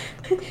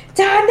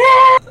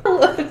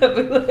 Darnell!" And I'd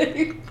be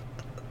like,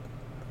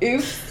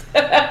 oops.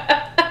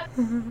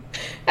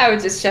 I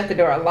would just shut the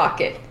door and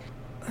lock it.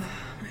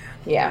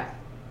 Yeah.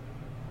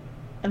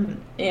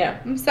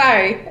 I'm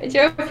sorry. I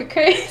drove you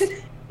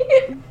crazy.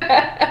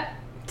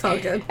 It's all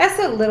good. That's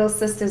what little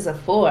sisters are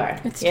for.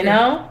 It's you true.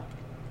 know?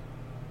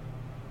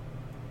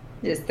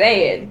 Just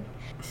saying.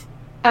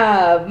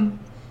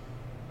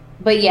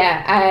 But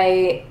yeah,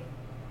 I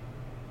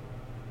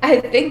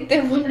think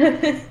there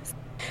was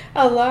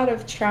a lot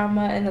of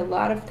trauma and a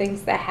lot of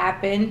things that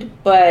happened,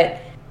 but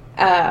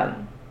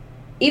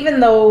even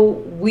though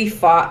we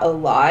fought a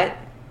lot,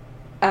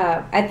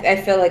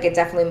 I feel like it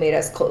definitely made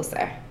us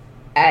closer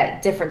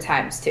at different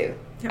times too.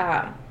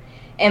 Yep.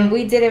 And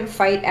we didn't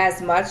fight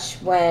as much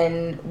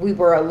when we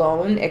were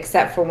alone,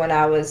 except for when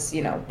I was,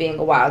 being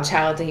a wild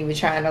child and you were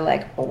trying to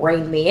like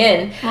rein me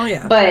in. Oh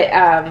yeah.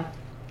 But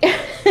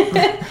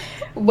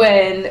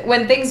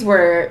when things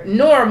were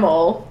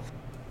normal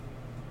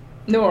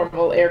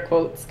air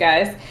quotes,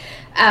 guys,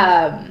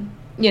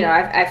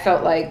 I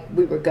felt like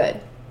we were good.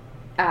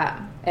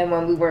 And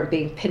when we weren't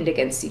being pinned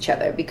against each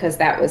other, because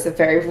that was a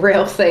very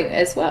real thing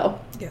as well.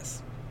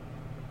 Yes.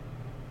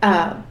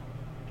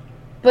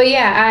 But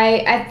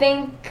yeah, I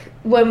think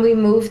when we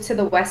moved to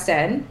the West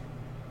End,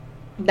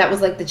 that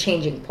was like the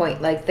changing point.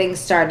 Like things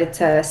started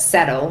to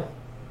settle.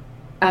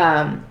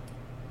 And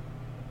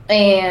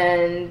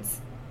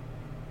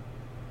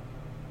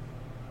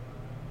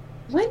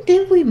when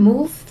did we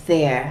move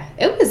there?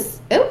 It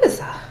was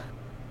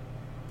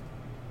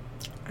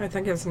I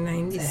think it was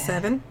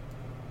 97.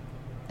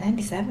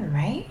 97,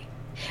 right?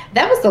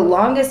 That was the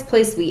longest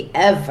place we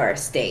ever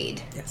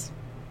stayed. Yes.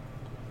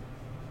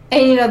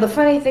 And the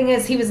funny thing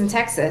is, he was in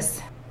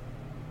Texas.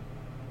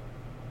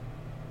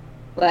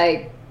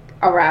 Like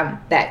around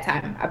that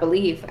time, I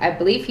believe. I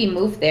believe he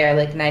moved there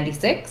like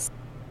 96.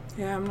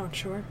 Yeah, I'm not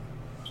sure.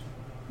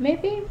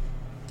 Maybe.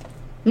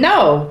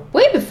 No,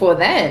 way before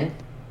then.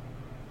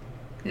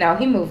 No,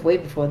 he moved way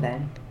before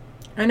then.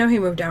 I know he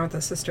moved down with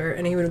his sister,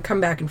 and he would come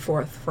back and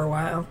forth for a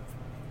while.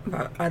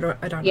 But I don't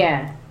know.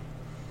 Yeah.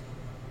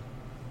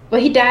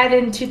 Well, he died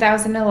in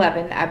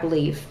 2011, I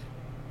believe.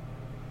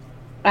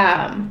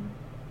 And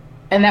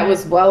that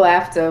was well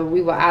after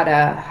we were out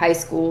of high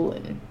school,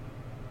 and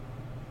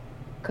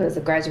because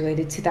I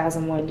graduated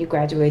 2001, you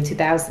graduated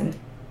 2000.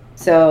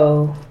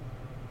 So,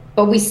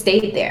 but we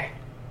stayed there,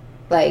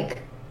 like,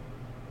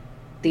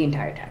 the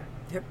entire time.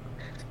 Yep.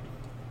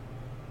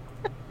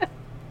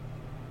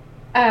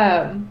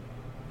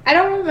 I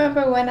don't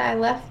remember when I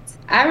left.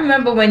 I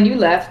remember when you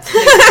left,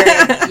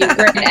 your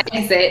grand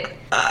exit.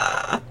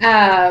 But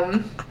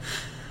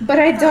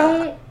I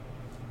don't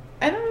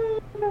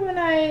remember when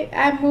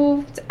I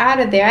moved out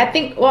of there. I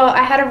think, well,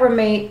 I had a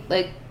roommate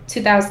like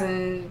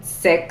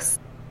 2006,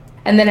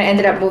 and then I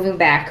ended up moving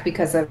back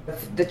because of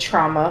the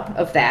trauma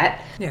of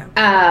that. Yeah.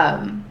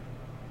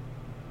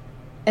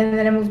 And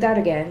then I moved out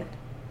again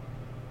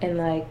in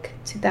like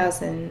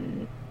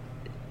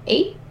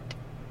 2008.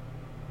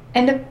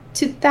 End of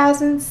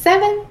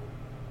 2007,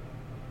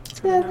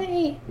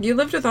 2008. You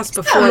lived with us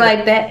before. Something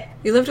like that.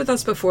 You lived with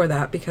us before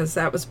that because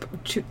that was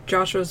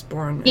Joshua was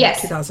born in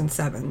Yes.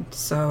 2007.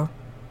 So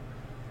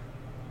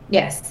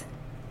Yes.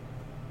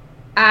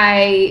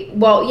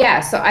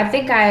 So I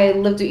think I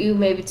lived with you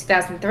maybe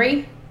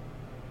 2003,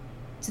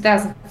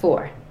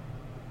 2004,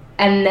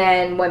 and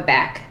then went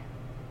back.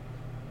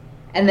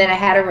 And then I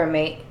had a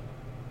roommate,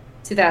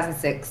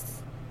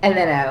 2006, and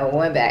then I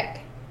went back,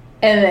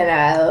 and then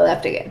I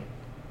left again,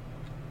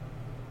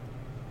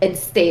 and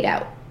stayed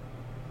out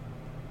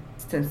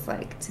since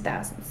like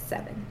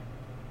 2007.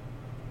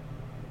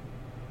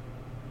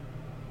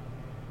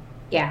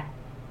 Yeah.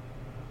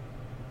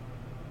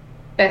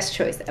 Best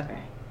choice ever.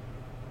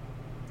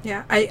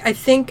 yeah, I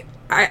think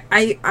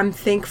I'm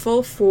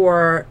thankful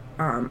for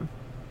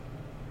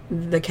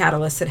the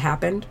catalyst that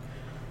happened.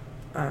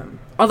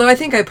 Although I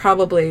think I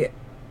probably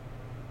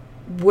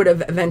would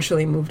have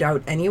eventually moved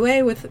out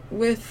anyway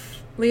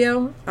with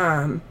Leo.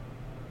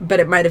 But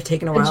it might have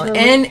taken a while,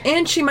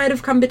 and she might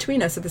have come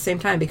between us at the same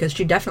time because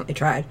she definitely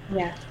tried.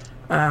 Yeah.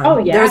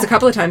 There was a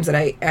couple of times that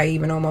I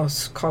even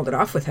almost called it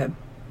off with him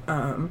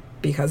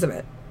because of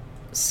it.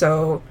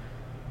 So,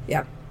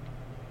 yeah.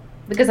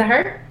 Because of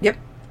her? Yep.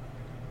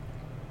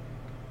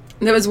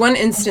 There was one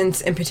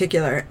instance in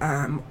particular.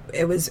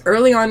 It was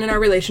early on in our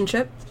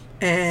relationship,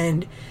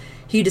 and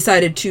he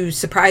decided to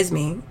surprise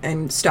me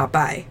and stop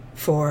by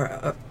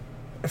for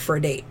a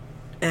date,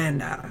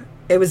 and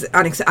it was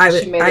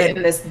unexpected. She made it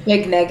in this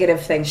big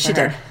negative thing. She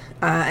did.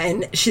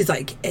 And she's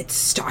like, it's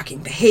stalking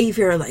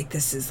behavior. Like,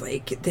 this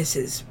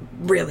is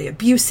really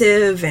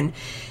abusive.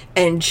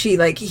 And she,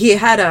 like, he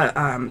had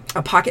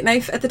a pocket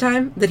knife at the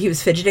time that he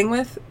was fidgeting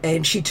with.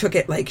 And she took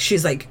it, like,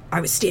 she's like,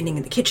 I was standing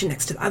in the kitchen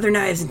next to the other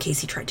knives in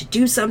case he tried to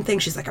do something.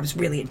 She's like, I was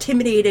really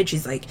intimidated.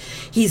 She's like,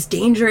 he's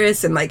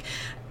dangerous. And, like,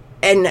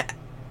 and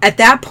at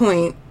that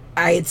point,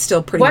 I had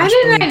still pretty much Why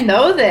didn't I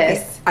know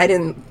this? I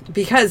didn't,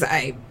 because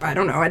I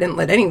don't know. I didn't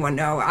let anyone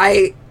know.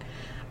 I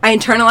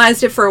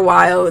internalized it for a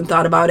while and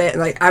thought about it.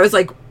 And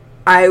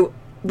I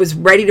was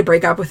ready to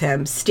break up with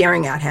him,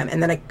 staring at him.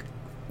 And then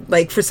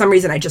for some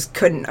reason I just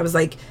couldn't. I was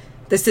like,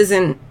 this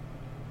doesn't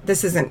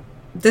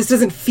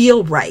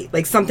feel right.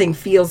 Like, something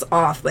feels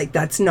off. Like,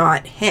 that's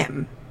not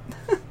him.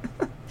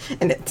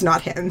 And it's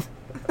not him.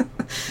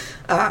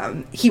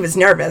 He was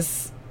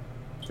nervous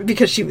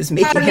because she was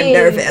making him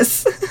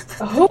nervous.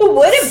 Who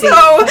wouldn't be?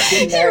 So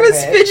he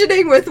was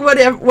fidgeting with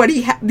what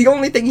he had, the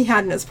only thing he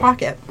had in his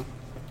pocket.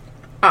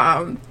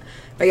 But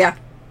yeah,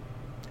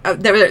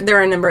 there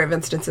are a number of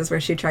instances where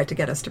she tried to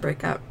get us to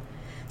break up.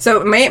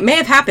 So it may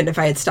have happened if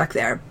I had stuck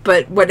there.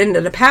 But what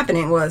ended up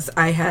happening was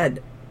I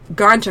had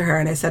gone to her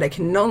and I said, I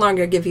can no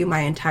longer give you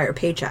my entire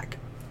paycheck.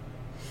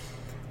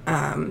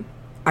 I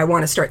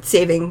want to start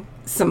saving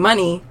some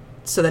money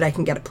so that I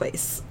can get a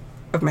place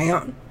of my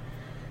own.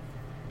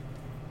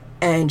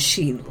 And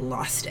she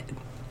lost it.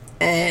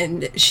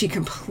 And she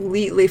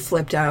completely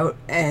flipped out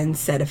and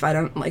said, if I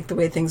don't like the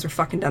way things are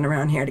fucking done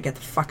around here, to get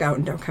the fuck out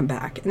and don't come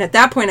back. And at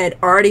that point, I'd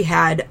already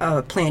had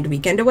a planned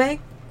weekend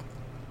away.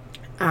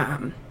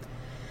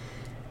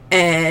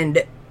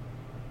 And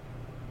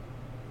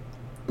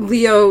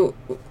Leo,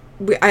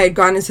 I had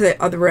gone into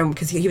the other room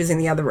because he was in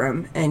the other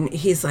room. And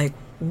he's like,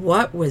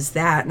 what was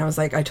that? And I was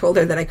like, I told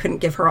her that I couldn't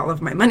give her all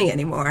of my money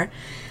anymore.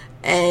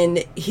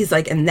 And he's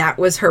like, and that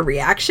was her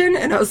reaction?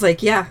 And I was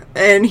like, yeah.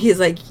 And he's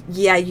like,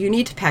 yeah, you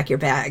need to pack your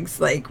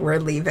bags. Like, we're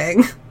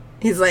leaving.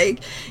 He's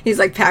like,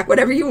 pack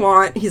whatever you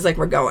want. He's like,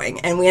 we're going.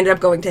 And we ended up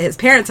going to his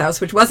parents'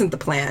 house, which wasn't the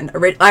plan.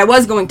 I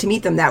was going to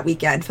meet them that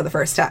weekend for the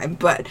first time,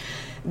 but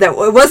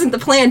it wasn't the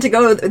plan to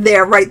go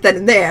there right then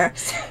and there.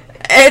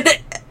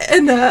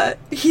 And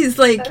he's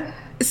like,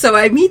 so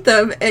I meet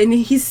them, and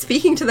he's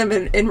speaking to them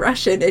in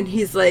Russian, and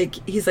he's like,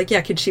 yeah,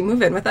 could she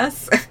move in with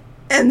us?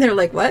 And they're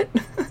like, what?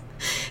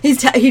 He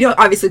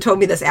obviously told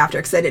me this after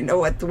because I didn't know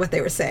what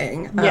they were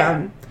saying.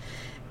 Yeah.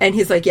 And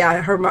he's like,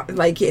 yeah, her mom,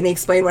 like, and he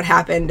explained what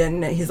happened,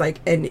 and he's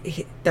like,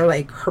 they're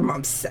like, her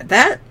mom said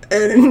that,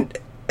 and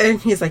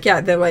he's like,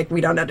 yeah, they're like, we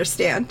don't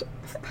understand.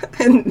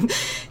 And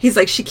he's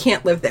like, she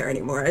can't live there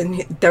anymore.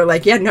 And they're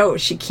like, yeah, no,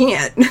 she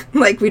can't.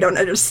 Like, we don't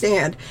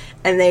understand.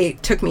 And they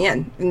took me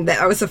in, and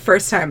that was the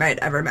first time I'd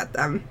ever met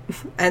them.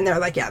 And they're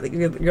like, yeah,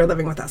 you're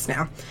living with us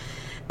now.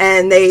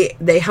 And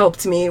they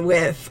helped me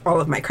with all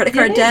of my credit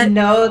card debt. I didn't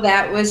know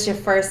that was your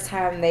first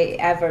time they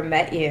ever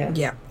met you.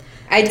 Yeah.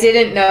 I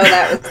didn't know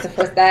that was the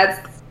first.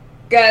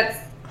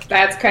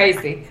 That's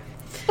crazy.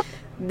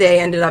 They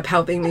ended up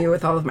helping me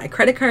with all of my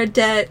credit card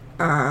debt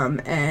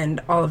and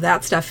all of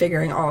that stuff,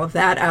 figuring all of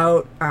that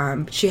out.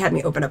 She had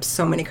me open up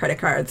so many credit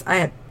cards. I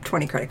had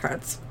 20 credit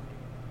cards.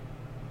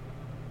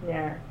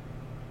 Yeah.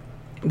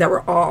 That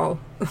were all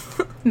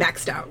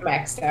maxed out.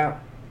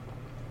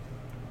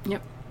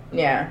 Yep.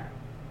 Yeah.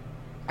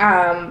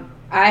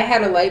 I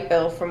had a light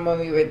bill from when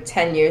we were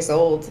 10 years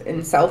old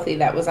in Southie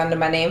that was under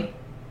my name.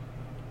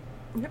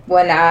 Yep.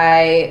 When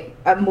I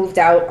moved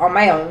out on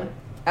my own.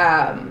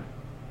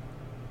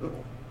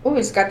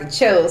 Just got the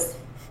chills.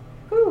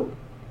 Whew.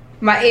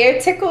 My ear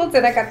tickled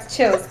and I got the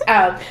chills.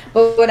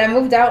 But when I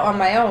moved out on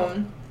my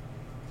own,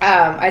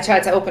 I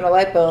tried to open a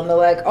light bill and they're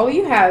like, "Oh,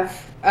 you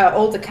have an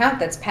old account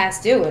that's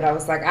past due." And I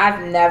was like,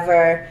 "I've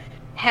never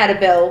had a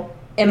bill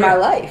in my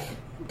life.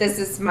 This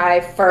is my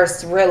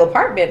first real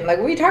apartment. Like,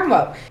 what are you talking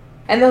about?"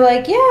 And they're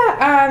like,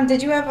 "Yeah,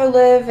 did you ever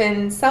live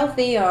in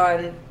Southie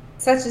on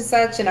such and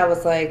such?" And I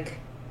was like,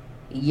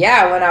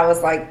 "Yeah, when I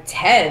was like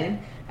 10."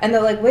 And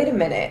they're like, "Wait a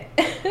minute."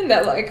 And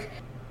they're like,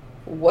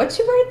 "What's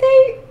your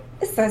birthday?"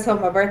 So I told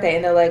my birthday,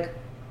 and they're like,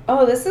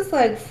 "Oh, this is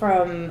like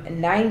from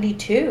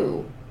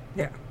 92."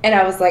 Yeah. And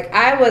I was like,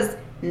 "I was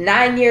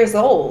 9 years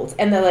old."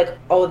 And they're like,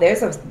 "Oh,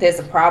 there's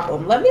a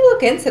problem. Let me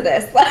look into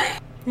this."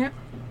 Yeah.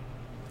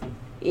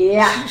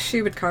 Yeah.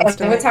 She would And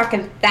constantly. we're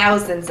talking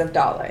thousands of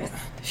dollars.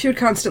 She would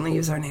constantly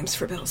use our names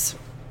for bills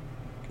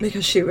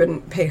because she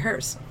wouldn't pay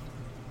hers.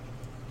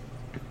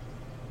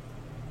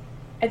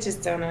 I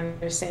just don't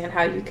understand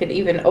how you could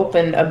even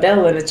open a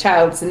bill in a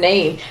child's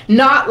name.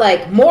 Not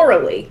like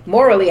morally.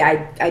 Morally,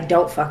 I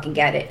don't fucking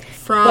get it.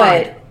 Fraud.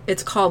 But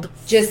it's called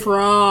just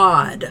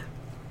fraud.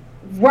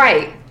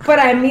 Right. But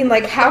I mean,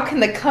 like, how can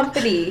the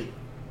company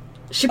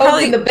She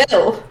probably open the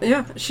bill?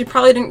 Yeah, she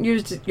probably didn't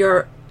use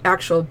your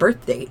actual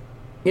birth date.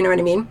 You know what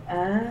I mean?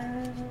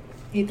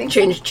 You think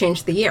so?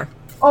 Change the year.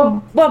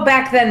 Oh, well,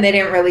 back then they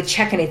didn't really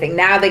check anything.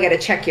 Now they got to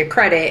check your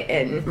credit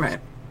and Right.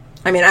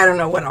 I mean, I don't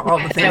know what all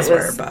the things it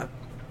were, was but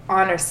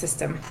honor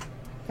system,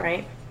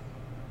 right?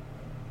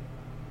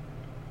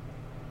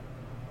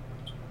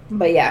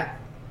 But yeah.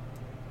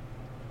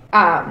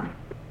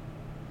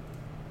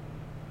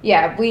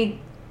 Yeah, we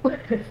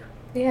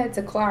had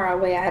to claw our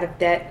way out of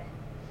debt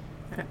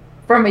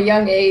from a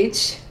young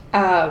age.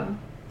 And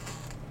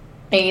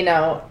you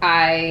know,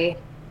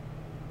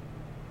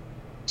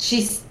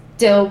 she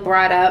still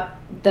brought up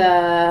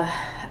the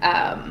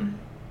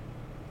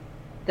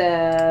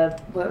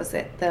what was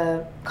it?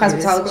 The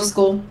cosmetology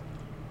school.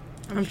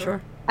 I'm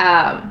sure.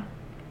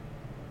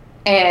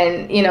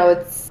 And you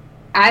know,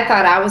 I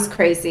thought I was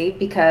crazy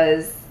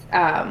because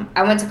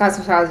I went to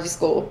cosmetology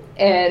school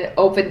and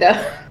opened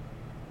up,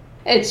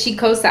 and she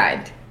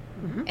co-signed,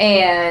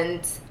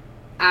 and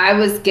I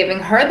was giving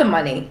her the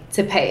money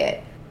to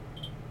pay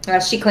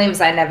it. She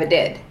claims I never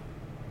did.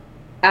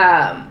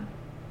 And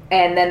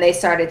then they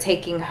started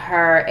taking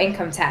her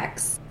income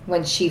tax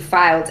when she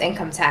filed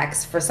income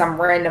tax for some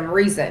random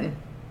reason.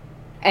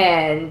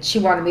 And she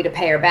wanted me to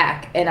pay her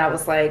back. And I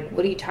was like,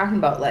 "What are you talking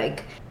about?"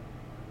 Like,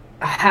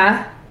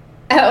 huh?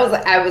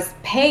 I was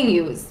paying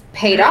you, it was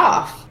paid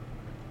off.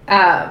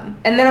 And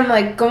then I'm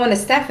like going to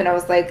Steph and I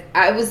was like,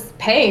 "I was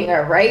paying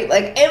her, right?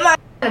 Like,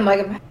 I'm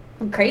like,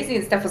 I'm crazy."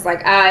 And Steph was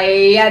like,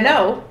 "I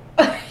know."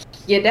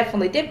 You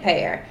definitely did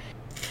pay her.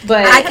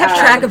 But I kept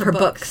track of her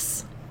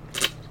books.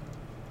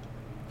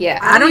 Yeah.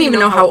 I don't even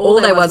know how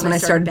old I was when I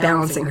started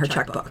balancing her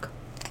checkbook.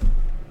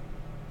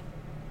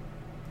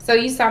 So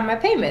you saw my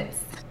payments.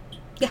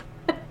 Yeah.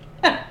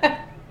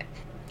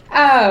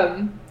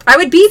 I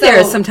would be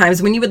there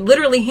sometimes when you would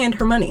literally hand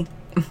her money.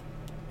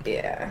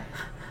 Yeah.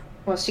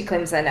 Well, she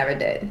claims I never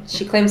did.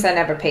 She claims I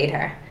never paid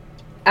her.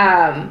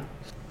 And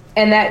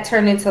that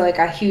turned into like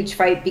a huge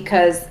fight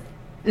because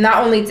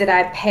not only did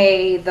I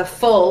pay the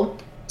full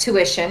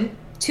tuition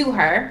to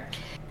her,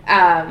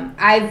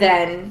 I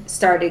then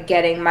started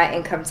getting my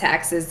income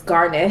taxes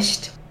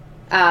garnished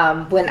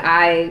when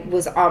I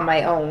was on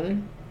my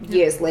own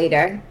years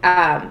later,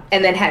 and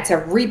then had to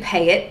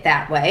repay it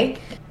that way.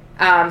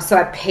 So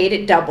I paid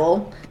it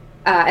double,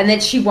 and then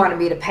she wanted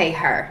me to pay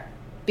her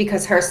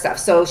because her stuff.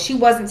 So she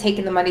wasn't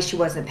taking the money, she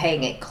wasn't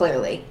paying it,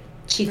 clearly.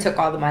 She took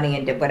all the money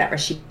and did whatever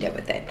she did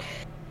with it.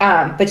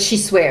 But she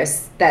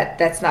swears that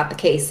that's not the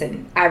case,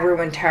 and I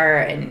ruined her,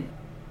 and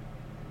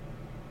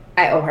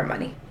I owe her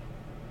money.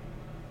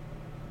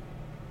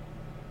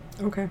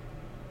 Okay.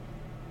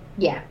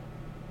 Yeah.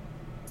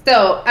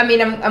 So, I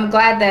mean, I'm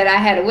glad that I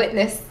had a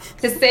witness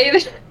to say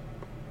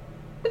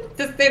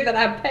that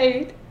I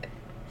paid,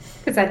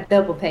 because I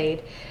double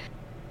paid.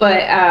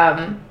 But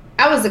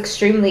I was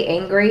extremely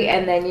angry,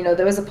 and then, you know,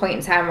 there was a point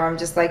in time where I'm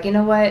just like, you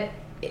know what?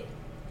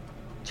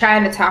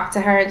 Trying to talk to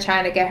her and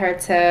trying to get her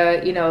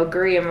to, you know,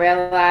 agree and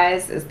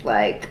realize is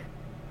like,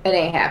 it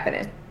ain't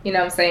happening. You know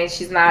what I'm saying?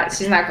 She's not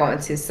going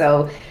to.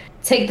 So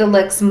take the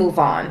licks, move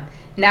on.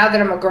 Now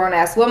that I'm a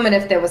grown-ass woman,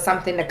 if there was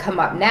something to come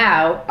up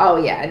now, oh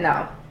yeah,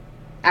 no.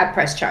 I'd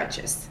press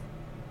charges.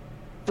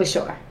 For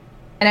sure.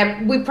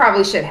 And we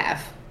probably should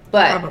have.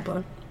 But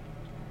probably.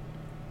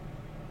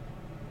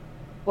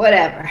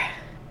 Whatever.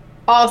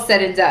 All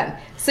said and done.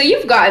 So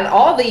you've gotten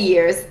all the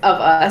years of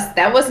us.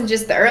 That wasn't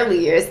just the early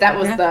years. That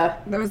was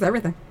that was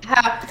everything.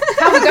 How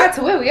we got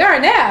to where we are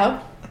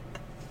now.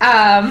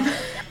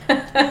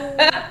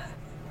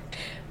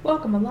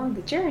 Welcome along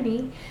the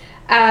journey.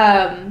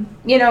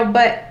 You know,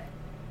 but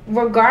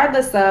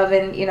regardless of,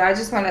 and you know, I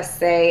just want to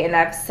say, and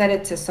I've said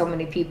it to so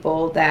many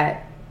people,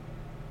 that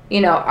you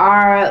know,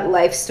 our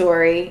life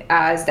story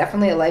is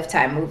definitely a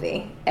Lifetime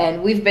movie,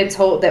 and we've been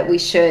told that we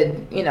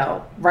should, you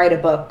know, write a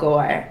book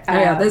or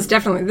yeah,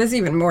 there's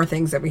even more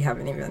things that we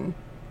haven't even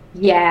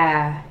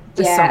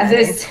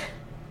there's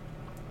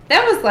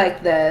that was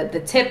like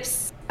the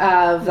tips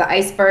of the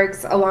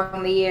icebergs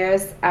along the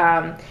years.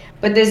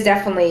 But there's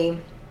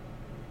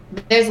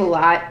a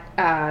lot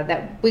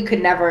that we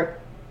could never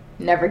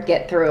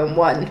get through in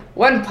one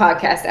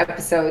podcast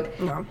episode.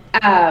 No.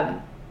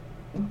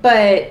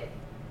 But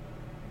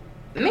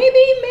maybe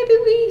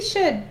we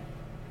should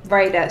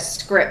write a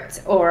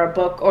script or a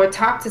book or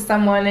talk to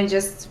someone and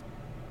just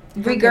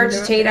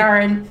regurgitate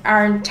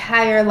our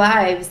entire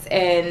lives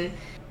and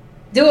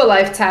do a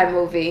Lifetime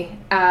movie,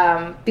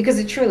 because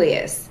it truly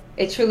is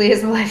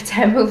a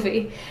Lifetime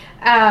movie.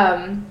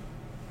 But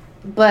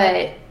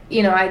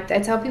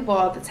I tell people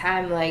all the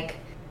time, like,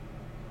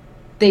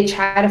 they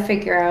try to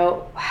figure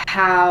out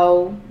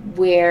how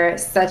we're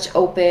such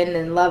open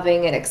and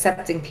loving and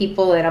accepting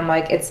people, and I'm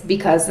like, it's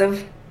because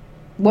of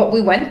what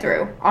we went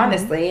through,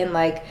 honestly. And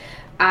like,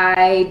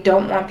 I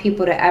don't want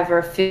people to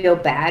ever feel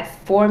bad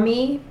for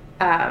me.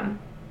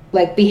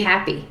 Like, be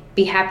happy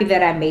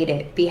that I made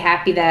it, be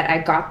happy that I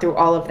got through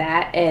all of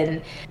that,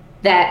 and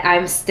that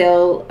I'm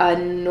still a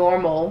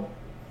normal,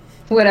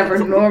 whatever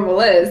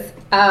normal is,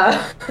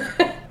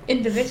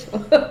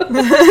 individual.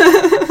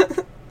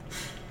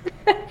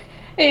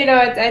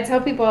 I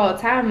tell people all the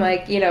time,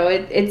 like,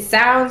 it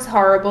sounds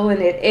horrible,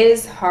 and it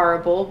is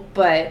horrible,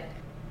 but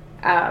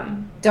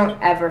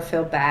don't ever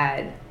feel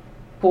bad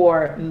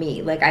for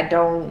me. Like,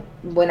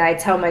 when I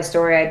tell my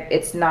story,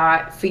 it's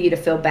not for you to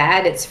feel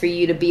bad. It's for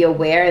you to be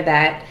aware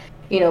that,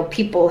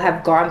 people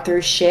have gone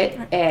through shit,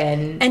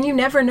 and you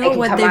never know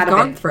what they've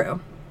gone through.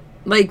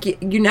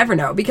 Like, you never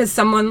know, because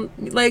someone,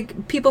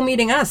 like, people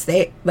meeting us,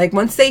 they, like,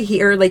 once they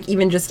hear, like,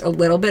 even just a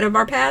little bit of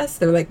our past,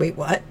 they're like, wait,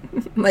 what?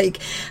 Like,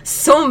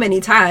 so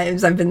many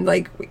times I've been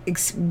like,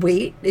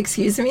 wait,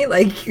 excuse me?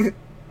 Like,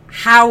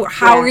 how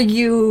are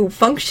you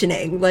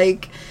functioning?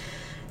 Like,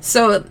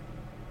 so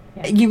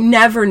you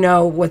never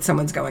know what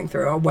someone's going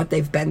through or what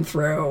they've been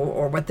through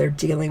or what they're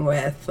dealing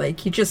with.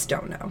 Like, you just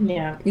don't know.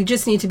 Yeah. You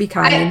just need to be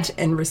kind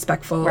and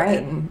respectful.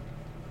 Right.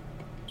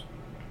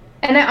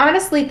 And I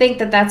honestly think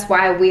that that's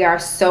why we are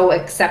so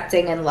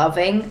accepting and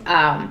loving,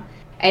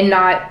 and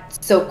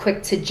not so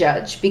quick to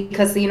judge.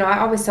 Because, I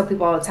always tell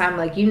people all the time,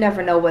 like, you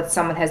never know what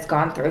someone has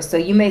gone through. So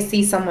you may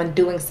see someone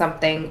doing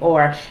something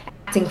or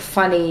acting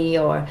funny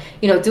or,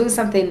 doing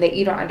something that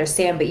you don't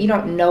understand, but you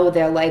don't know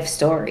their life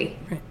story.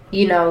 Right.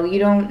 You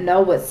don't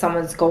know what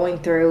someone's going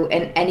through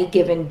in any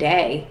given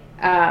day.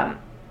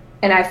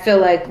 And I feel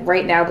like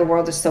right now the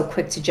world is so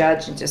quick to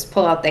judge and just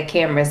pull out their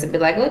cameras and be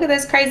like, look at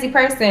this crazy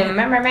person.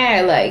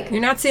 Like, you're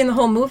not seeing the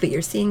whole movie.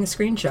 You're seeing a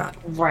screenshot.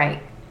 Right.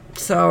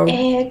 So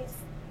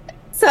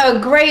it's a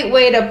great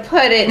way to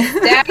put it,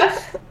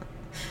 Steph.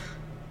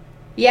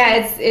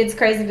 Yeah, it's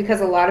crazy because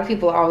a lot of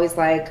people are always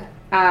like,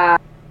 that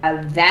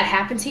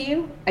happened to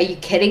you? Are you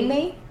kidding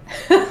me?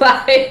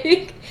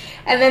 Like,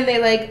 and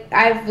then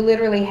I've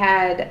literally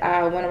had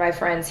one of my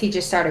friends, he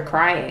just started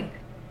crying.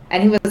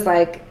 And he was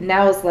like,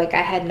 Nell's like,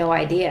 I had no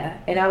idea.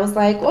 And I was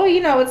like, well,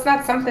 it's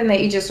not something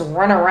that you just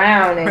run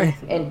around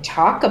and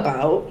talk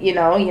about.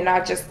 You're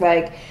not just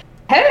like,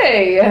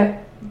 hey,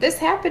 this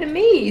happened to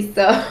me.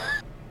 So,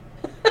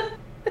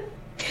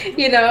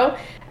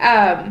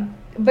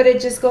 but it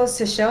just goes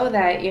to show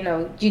that, you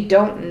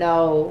don't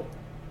know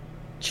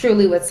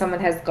truly what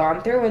someone has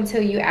gone through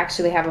until you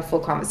actually have a full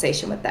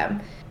conversation with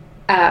them.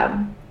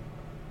 And,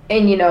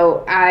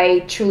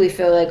 I truly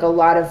feel like a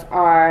lot of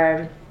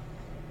our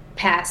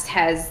past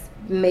has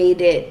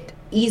made it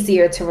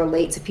easier to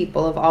relate to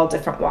people of all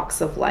different walks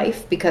of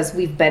life because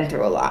we've been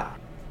through a lot.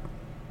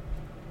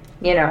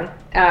 Do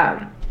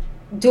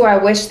I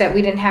wish that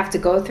we didn't have to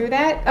go through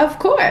that? Of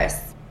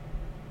course.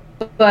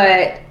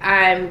 But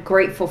I'm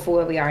grateful for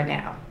where we are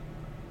now.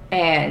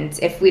 And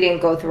if we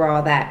didn't go through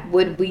all that,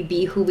 would we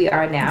be who we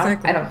are now?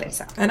 Exactly. I don't think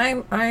so. And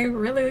I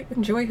really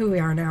enjoy who we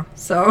are now.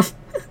 So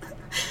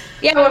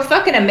yeah, we're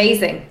fucking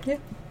amazing. Yeah.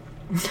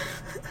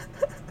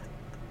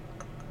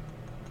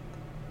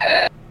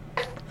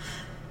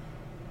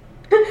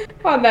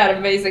 On that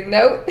amazing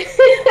note.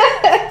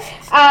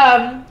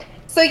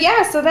 So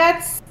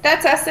that's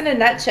us in a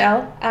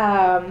nutshell.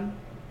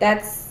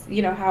 That's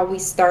how we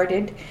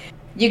started.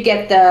 You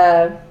get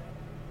the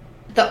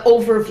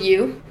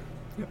overview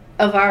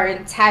of our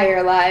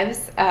entire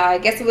lives. I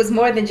guess it was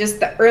more than just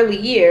the early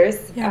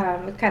years.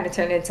 Yeah. It kind of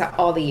turned into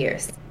all the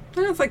years.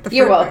 Well, it's like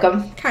You're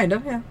welcome. Kind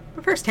of, yeah.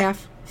 The first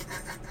half.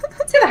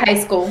 To the high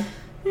school.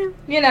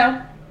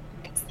 Yeah.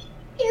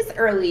 It's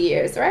early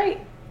years, right?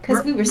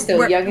 Because we were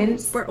still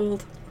youngins. We're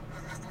old.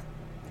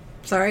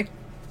 Sorry.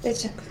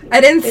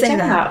 I didn't say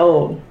that. I'm not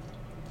old.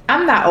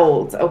 I'm not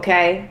old,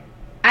 okay?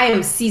 I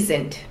am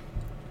seasoned.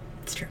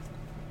 It's true.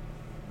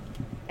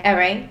 All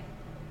right.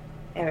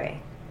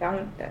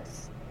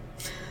 That's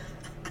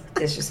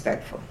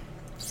disrespectful.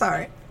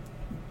 Sorry.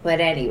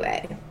 But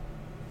anyway.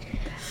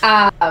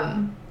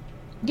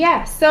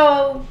 Yeah,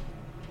 so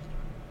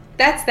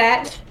that's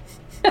that.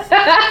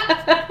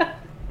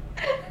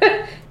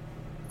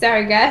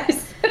 Sorry,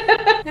 guys.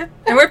 Yeah.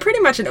 And we're pretty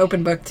much an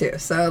open book, too.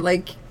 So,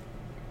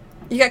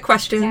 you got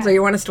questions or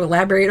you want us to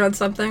elaborate on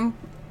something,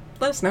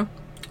 let us know.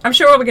 I'm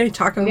sure we're going to be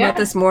talking Yeah. about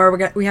this more.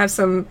 We have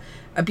some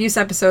abuse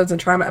episodes and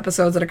trauma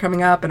episodes that are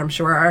coming up, and I'm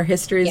sure our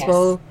histories Yes.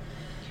 will,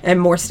 and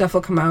more stuff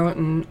will come out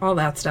and all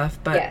that stuff.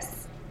 But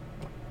Yes.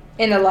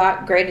 In a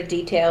lot greater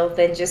detail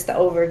than just the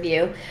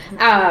overview.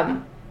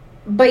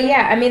 But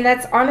yeah, I mean,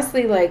 that's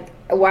honestly like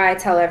why I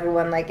tell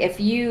everyone, like, if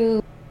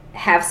you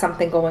have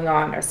something going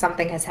on or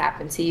something has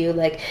happened to you,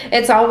 like,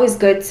 it's always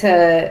good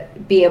to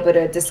be able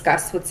to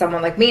discuss with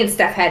someone. Like, me and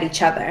Steph had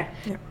each other.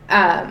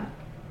 Yeah.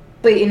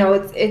 But you know,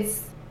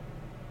 it's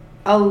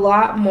a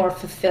lot more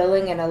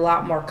fulfilling and a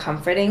lot more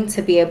comforting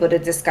to be able to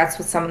discuss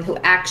with someone who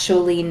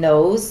actually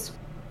knows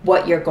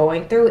what you're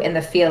going through and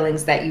the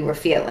feelings that you were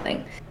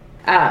feeling.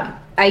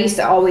 I used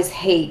to always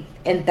hate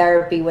in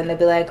therapy when they'd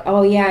be like,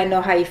 oh yeah, I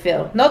know how you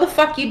feel. No, the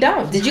fuck you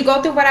don't. Did you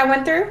go through what I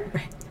went through?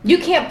 You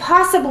can't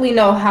possibly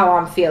know how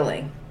I'm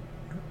feeling.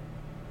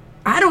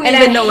 I don't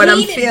even know what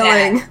I'm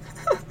feeling.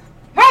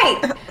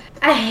 Right.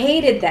 I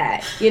hated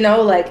that, you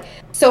know, like,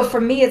 so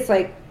for me, it's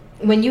like,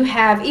 when you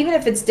have, even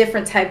if it's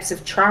different types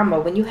of trauma,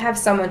 when you have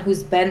someone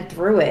who's been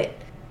through it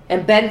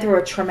and been through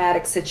a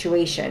traumatic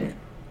situation,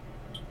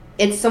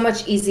 it's so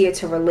much easier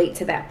to relate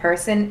to that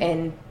person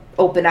and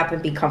open up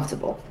and be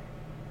comfortable.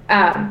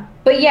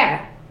 But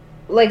yeah,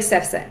 like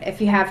Steph said,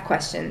 if you have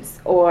questions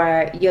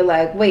or you're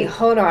like, wait,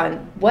 hold on,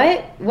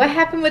 what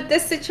happened with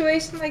this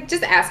situation? Like,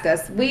 just ask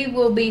us. We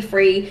will be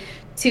free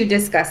to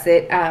discuss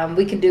it.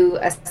 We can do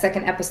a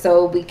second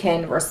episode. We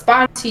can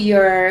respond to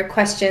your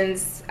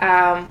questions.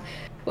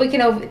 We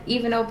can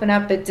even open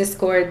up a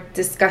Discord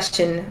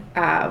discussion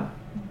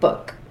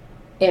book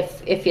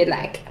if you'd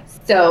like.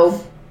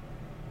 So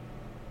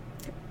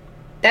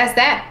that's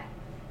that.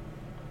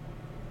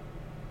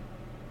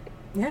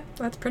 Yeah,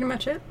 that's pretty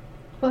much it.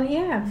 Well,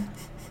 yeah.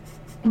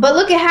 But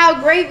look at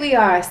how great we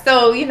are.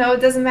 So, you know,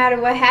 it doesn't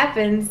matter what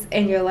happens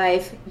in your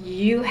life.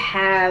 You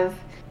have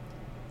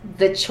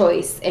the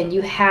choice and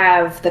you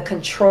have the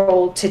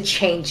control to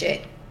change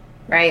it,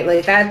 right?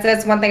 Like,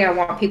 that's one thing I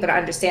want people to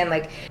understand.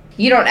 Like,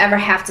 you don't ever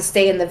have to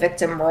stay in the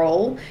victim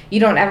role. You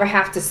don't ever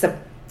have to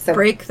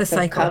break the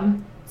cycle.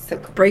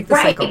 Break the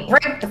cycle.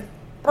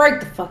 Break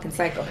the fucking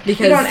cycle.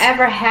 Because you don't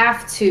ever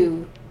have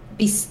to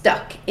be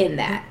stuck in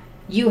that.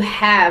 You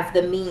have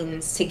the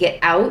means to get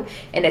out,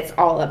 and it's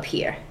all up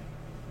here.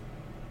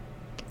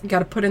 You got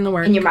to put in the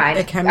work. In your mind.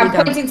 It can be I'm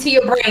done. pointing to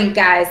your brain,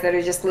 guys, that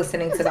are just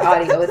listening to the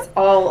audio. It's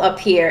all up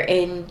here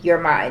in your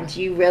mind.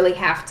 You really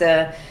have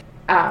to,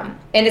 and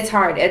it's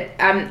hard.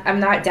 I'm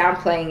not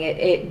downplaying it.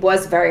 It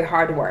was very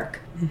hard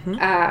work.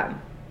 Mm-hmm.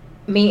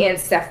 Me and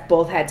Steph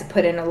both had to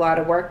put in a lot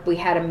of work. We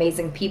had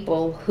amazing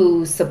people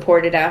who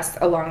supported us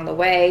along the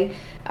way,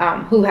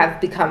 who have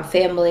become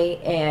family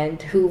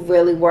and who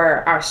really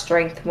were our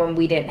strength when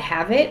we didn't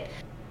have it.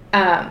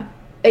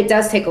 It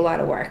does take a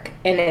lot of work,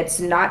 and it's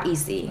not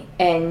easy,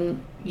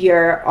 and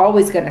you're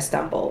always going to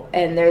stumble,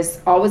 and there's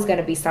always going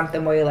to be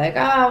something where you're like,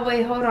 oh,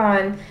 wait, hold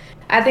on.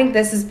 I think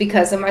this is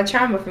because of my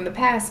trauma from the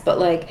past. But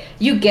like,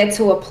 you get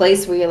to a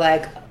place where you're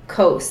like,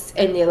 coast,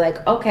 and you're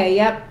like, okay,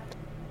 yep,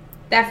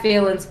 that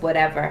feeling's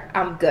whatever,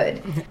 I'm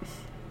good.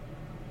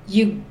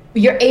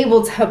 You're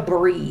able to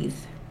breathe,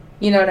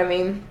 you know what I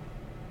mean?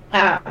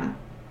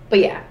 But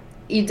yeah,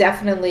 you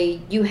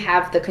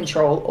have the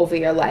control over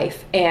your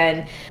life.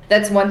 And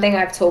that's one thing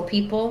I've told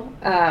people.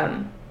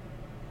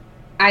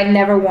 I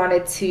never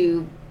wanted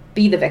to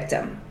be the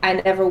victim. I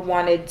never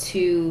wanted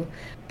to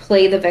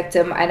play the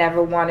victim. I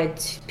never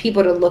wanted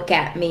people to look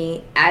at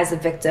me as a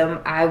victim.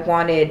 I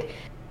wanted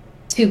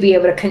to be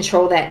able to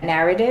control that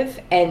narrative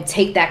and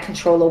take that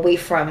control away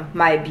from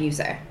my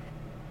abuser,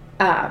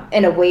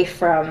 and away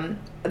from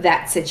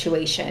that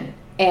situation.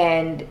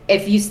 And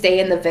if you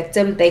stay in the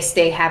victim, they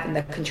stay having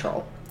the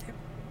control.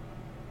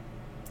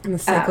 And the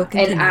cycle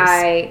continues.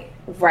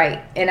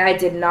 And I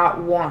did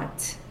not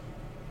want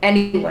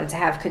anyone to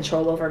have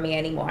control over me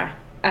anymore.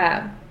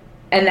 And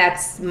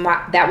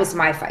that was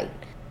my fight,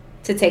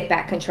 to take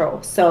back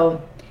control.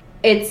 So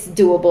it's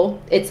doable.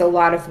 It's a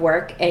lot of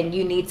work, and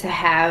you need to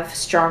have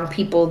strong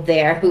people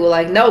there who are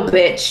like, no,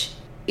 bitch,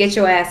 get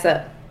your ass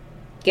up.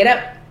 Get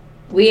up.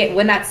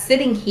 We're not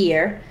sitting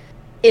here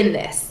in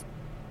this.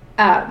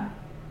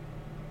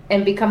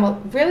 And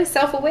become really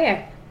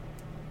self-aware,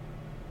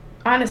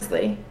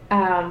 honestly.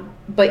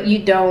 But you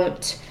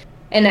don't,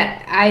 and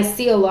I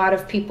see a lot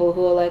of people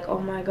who are like, oh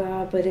my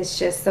God, but it's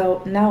just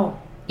so, no.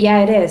 Yeah,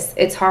 it is.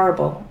 It's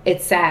horrible.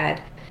 It's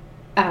sad.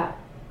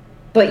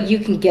 But you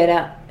can get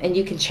up and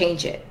you can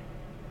change it.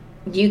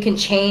 You can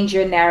change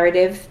your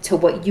narrative to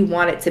what you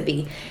want it to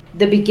be.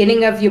 The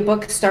beginning of your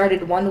book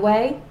started one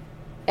way,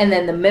 and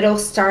then the middle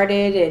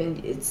started,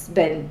 and it's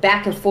been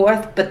back and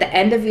forth, but the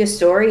end of your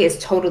story is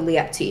totally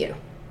up to you.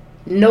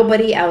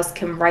 Nobody else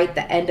can write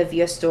the end of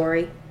your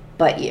story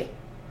but you.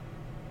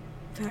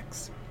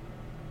 Facts.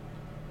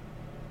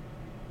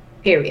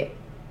 Period.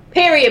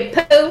 Period,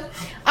 poo.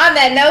 On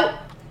that note,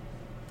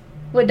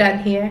 we're done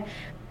here.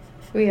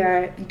 We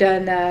are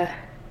done.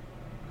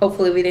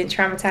 Hopefully we didn't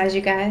traumatize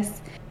you guys.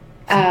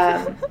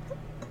 And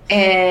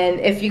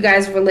if you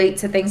guys relate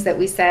to things that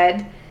we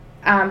said,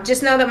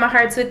 just know that my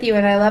heart's with you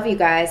and I love you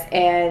guys.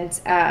 And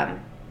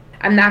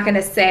I'm not going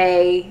to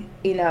say,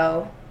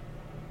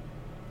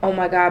 oh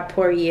my God,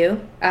 poor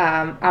you.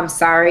 I'm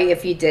sorry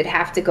if you did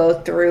have to go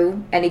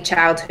through any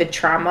childhood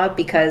trauma,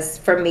 because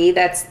for me,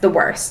 that's the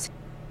worst.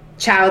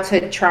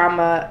 Childhood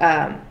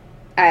trauma,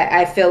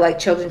 I feel like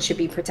children should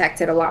be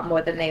protected a lot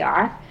more than they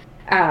are.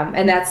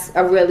 And that's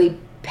a really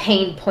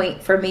pain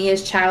point for me,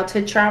 is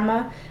childhood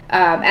trauma.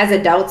 As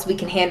adults, we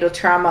can handle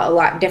trauma a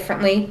lot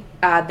differently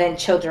than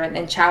children,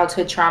 and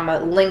childhood trauma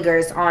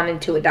lingers on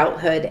into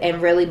adulthood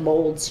and really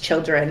molds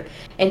children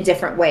in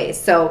different ways.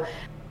 So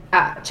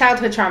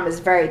childhood trauma is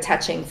very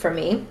touching for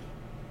me.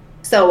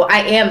 So I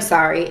am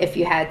sorry if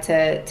you had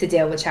to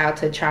deal with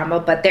childhood trauma,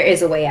 but there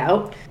is a way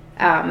out.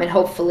 And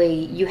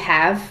hopefully you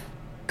have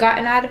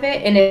gotten out of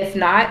it. And if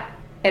not,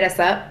 hit us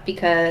up,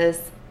 because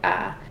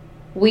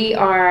we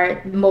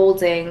are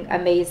molding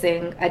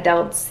amazing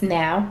adults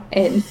now.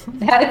 And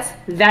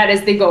that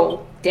is the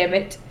goal, damn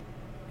it.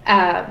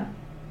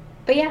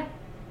 But yeah,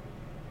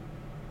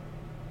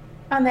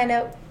 on that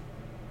note,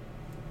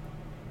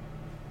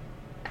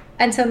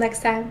 until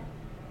next time,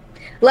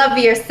 love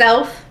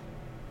yourself.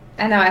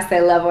 I know I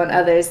say love on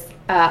others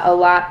a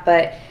lot,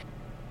 but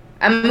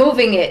I'm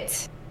moving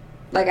it,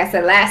 like I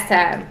said last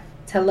time,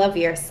 to love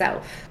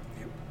yourself.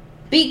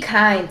 Be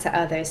kind to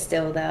others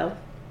still, though.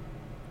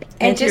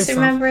 And just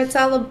remember, it's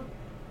all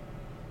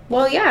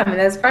well, yeah, I mean,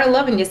 that's part of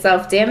loving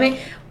yourself, damn it.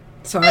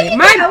 Sorry,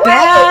 my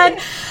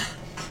bad.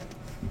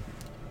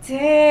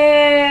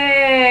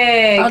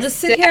 Dang. I'll just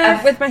sit here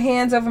with my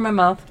hands over my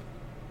mouth.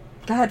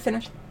 Go ahead,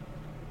 finish.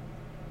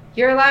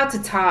 You're allowed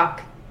to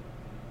talk.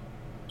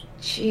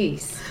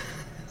 Jeez.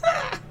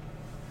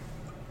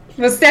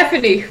 Well,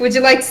 Stephanie, would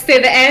you like to say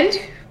the end?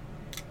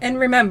 And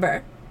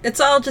remember, it's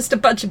all just a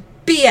bunch of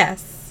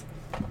BS.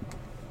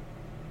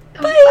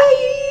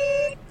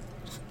 Bye.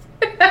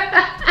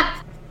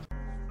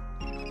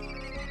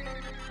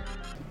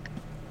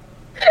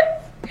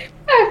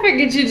 I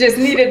figured you just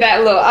needed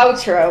that little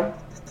outro.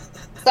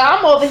 So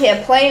I'm over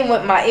here playing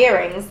with my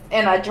earrings,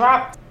 and I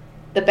dropped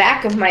the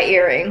back of my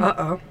earring.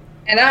 Uh-oh.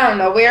 And I don't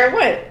know where it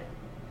went.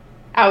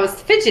 I was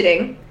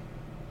fidgeting.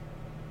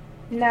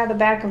 Now the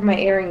back of my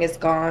earring is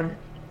gone.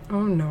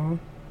 Oh, no.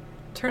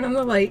 Turn on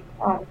the light.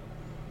 Oh,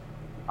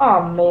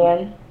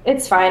 man.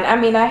 It's fine. I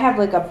mean, I have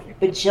like a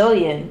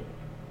bajillion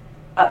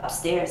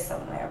upstairs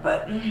somewhere,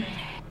 but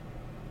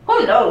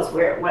who knows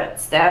where it went,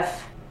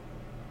 Steph?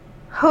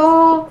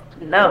 Who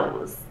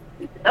knows?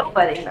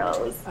 Nobody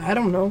knows. I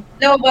don't know.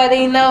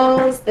 Nobody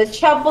knows the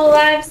trouble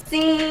I've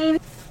seen.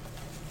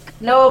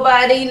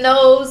 Nobody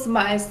knows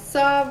my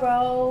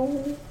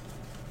sorrow.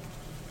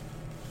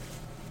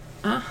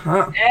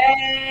 Uh-huh.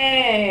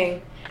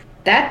 Dang.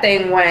 That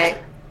thing went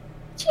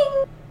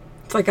ching.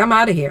 It's like I'm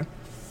out of here.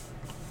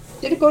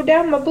 Did it go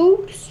down my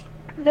boobs?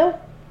 No.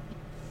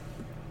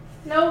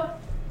 No.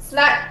 It's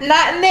not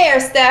in there,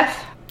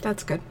 Steph.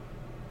 That's good.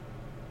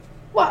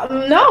 Well,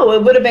 no,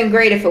 it would have been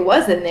great if it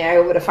was in there.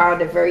 I would have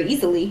found it very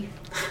easily.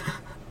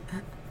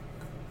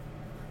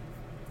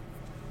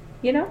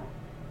 You know?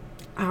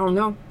 I don't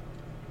know.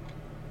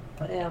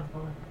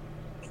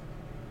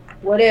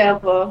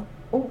 Whatever.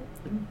 Ooh.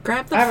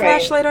 Grab the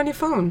flashlight on your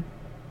phone.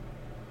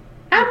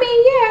 I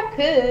mean, yeah, I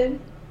could.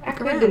 I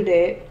could do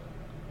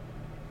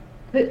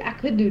that. I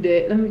could do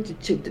that. Let me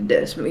just check the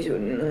desk. Make sure.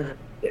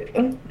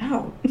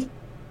 No.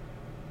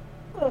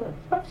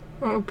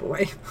 Oh,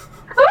 boy.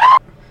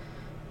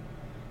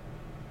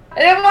 I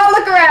didn't want to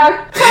look around.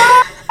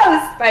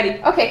 Oh,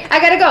 Spidey. Okay, I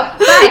gotta go.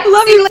 Bye.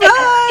 Love you.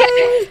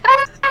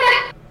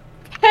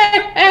 Bye.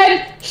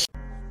 Bye.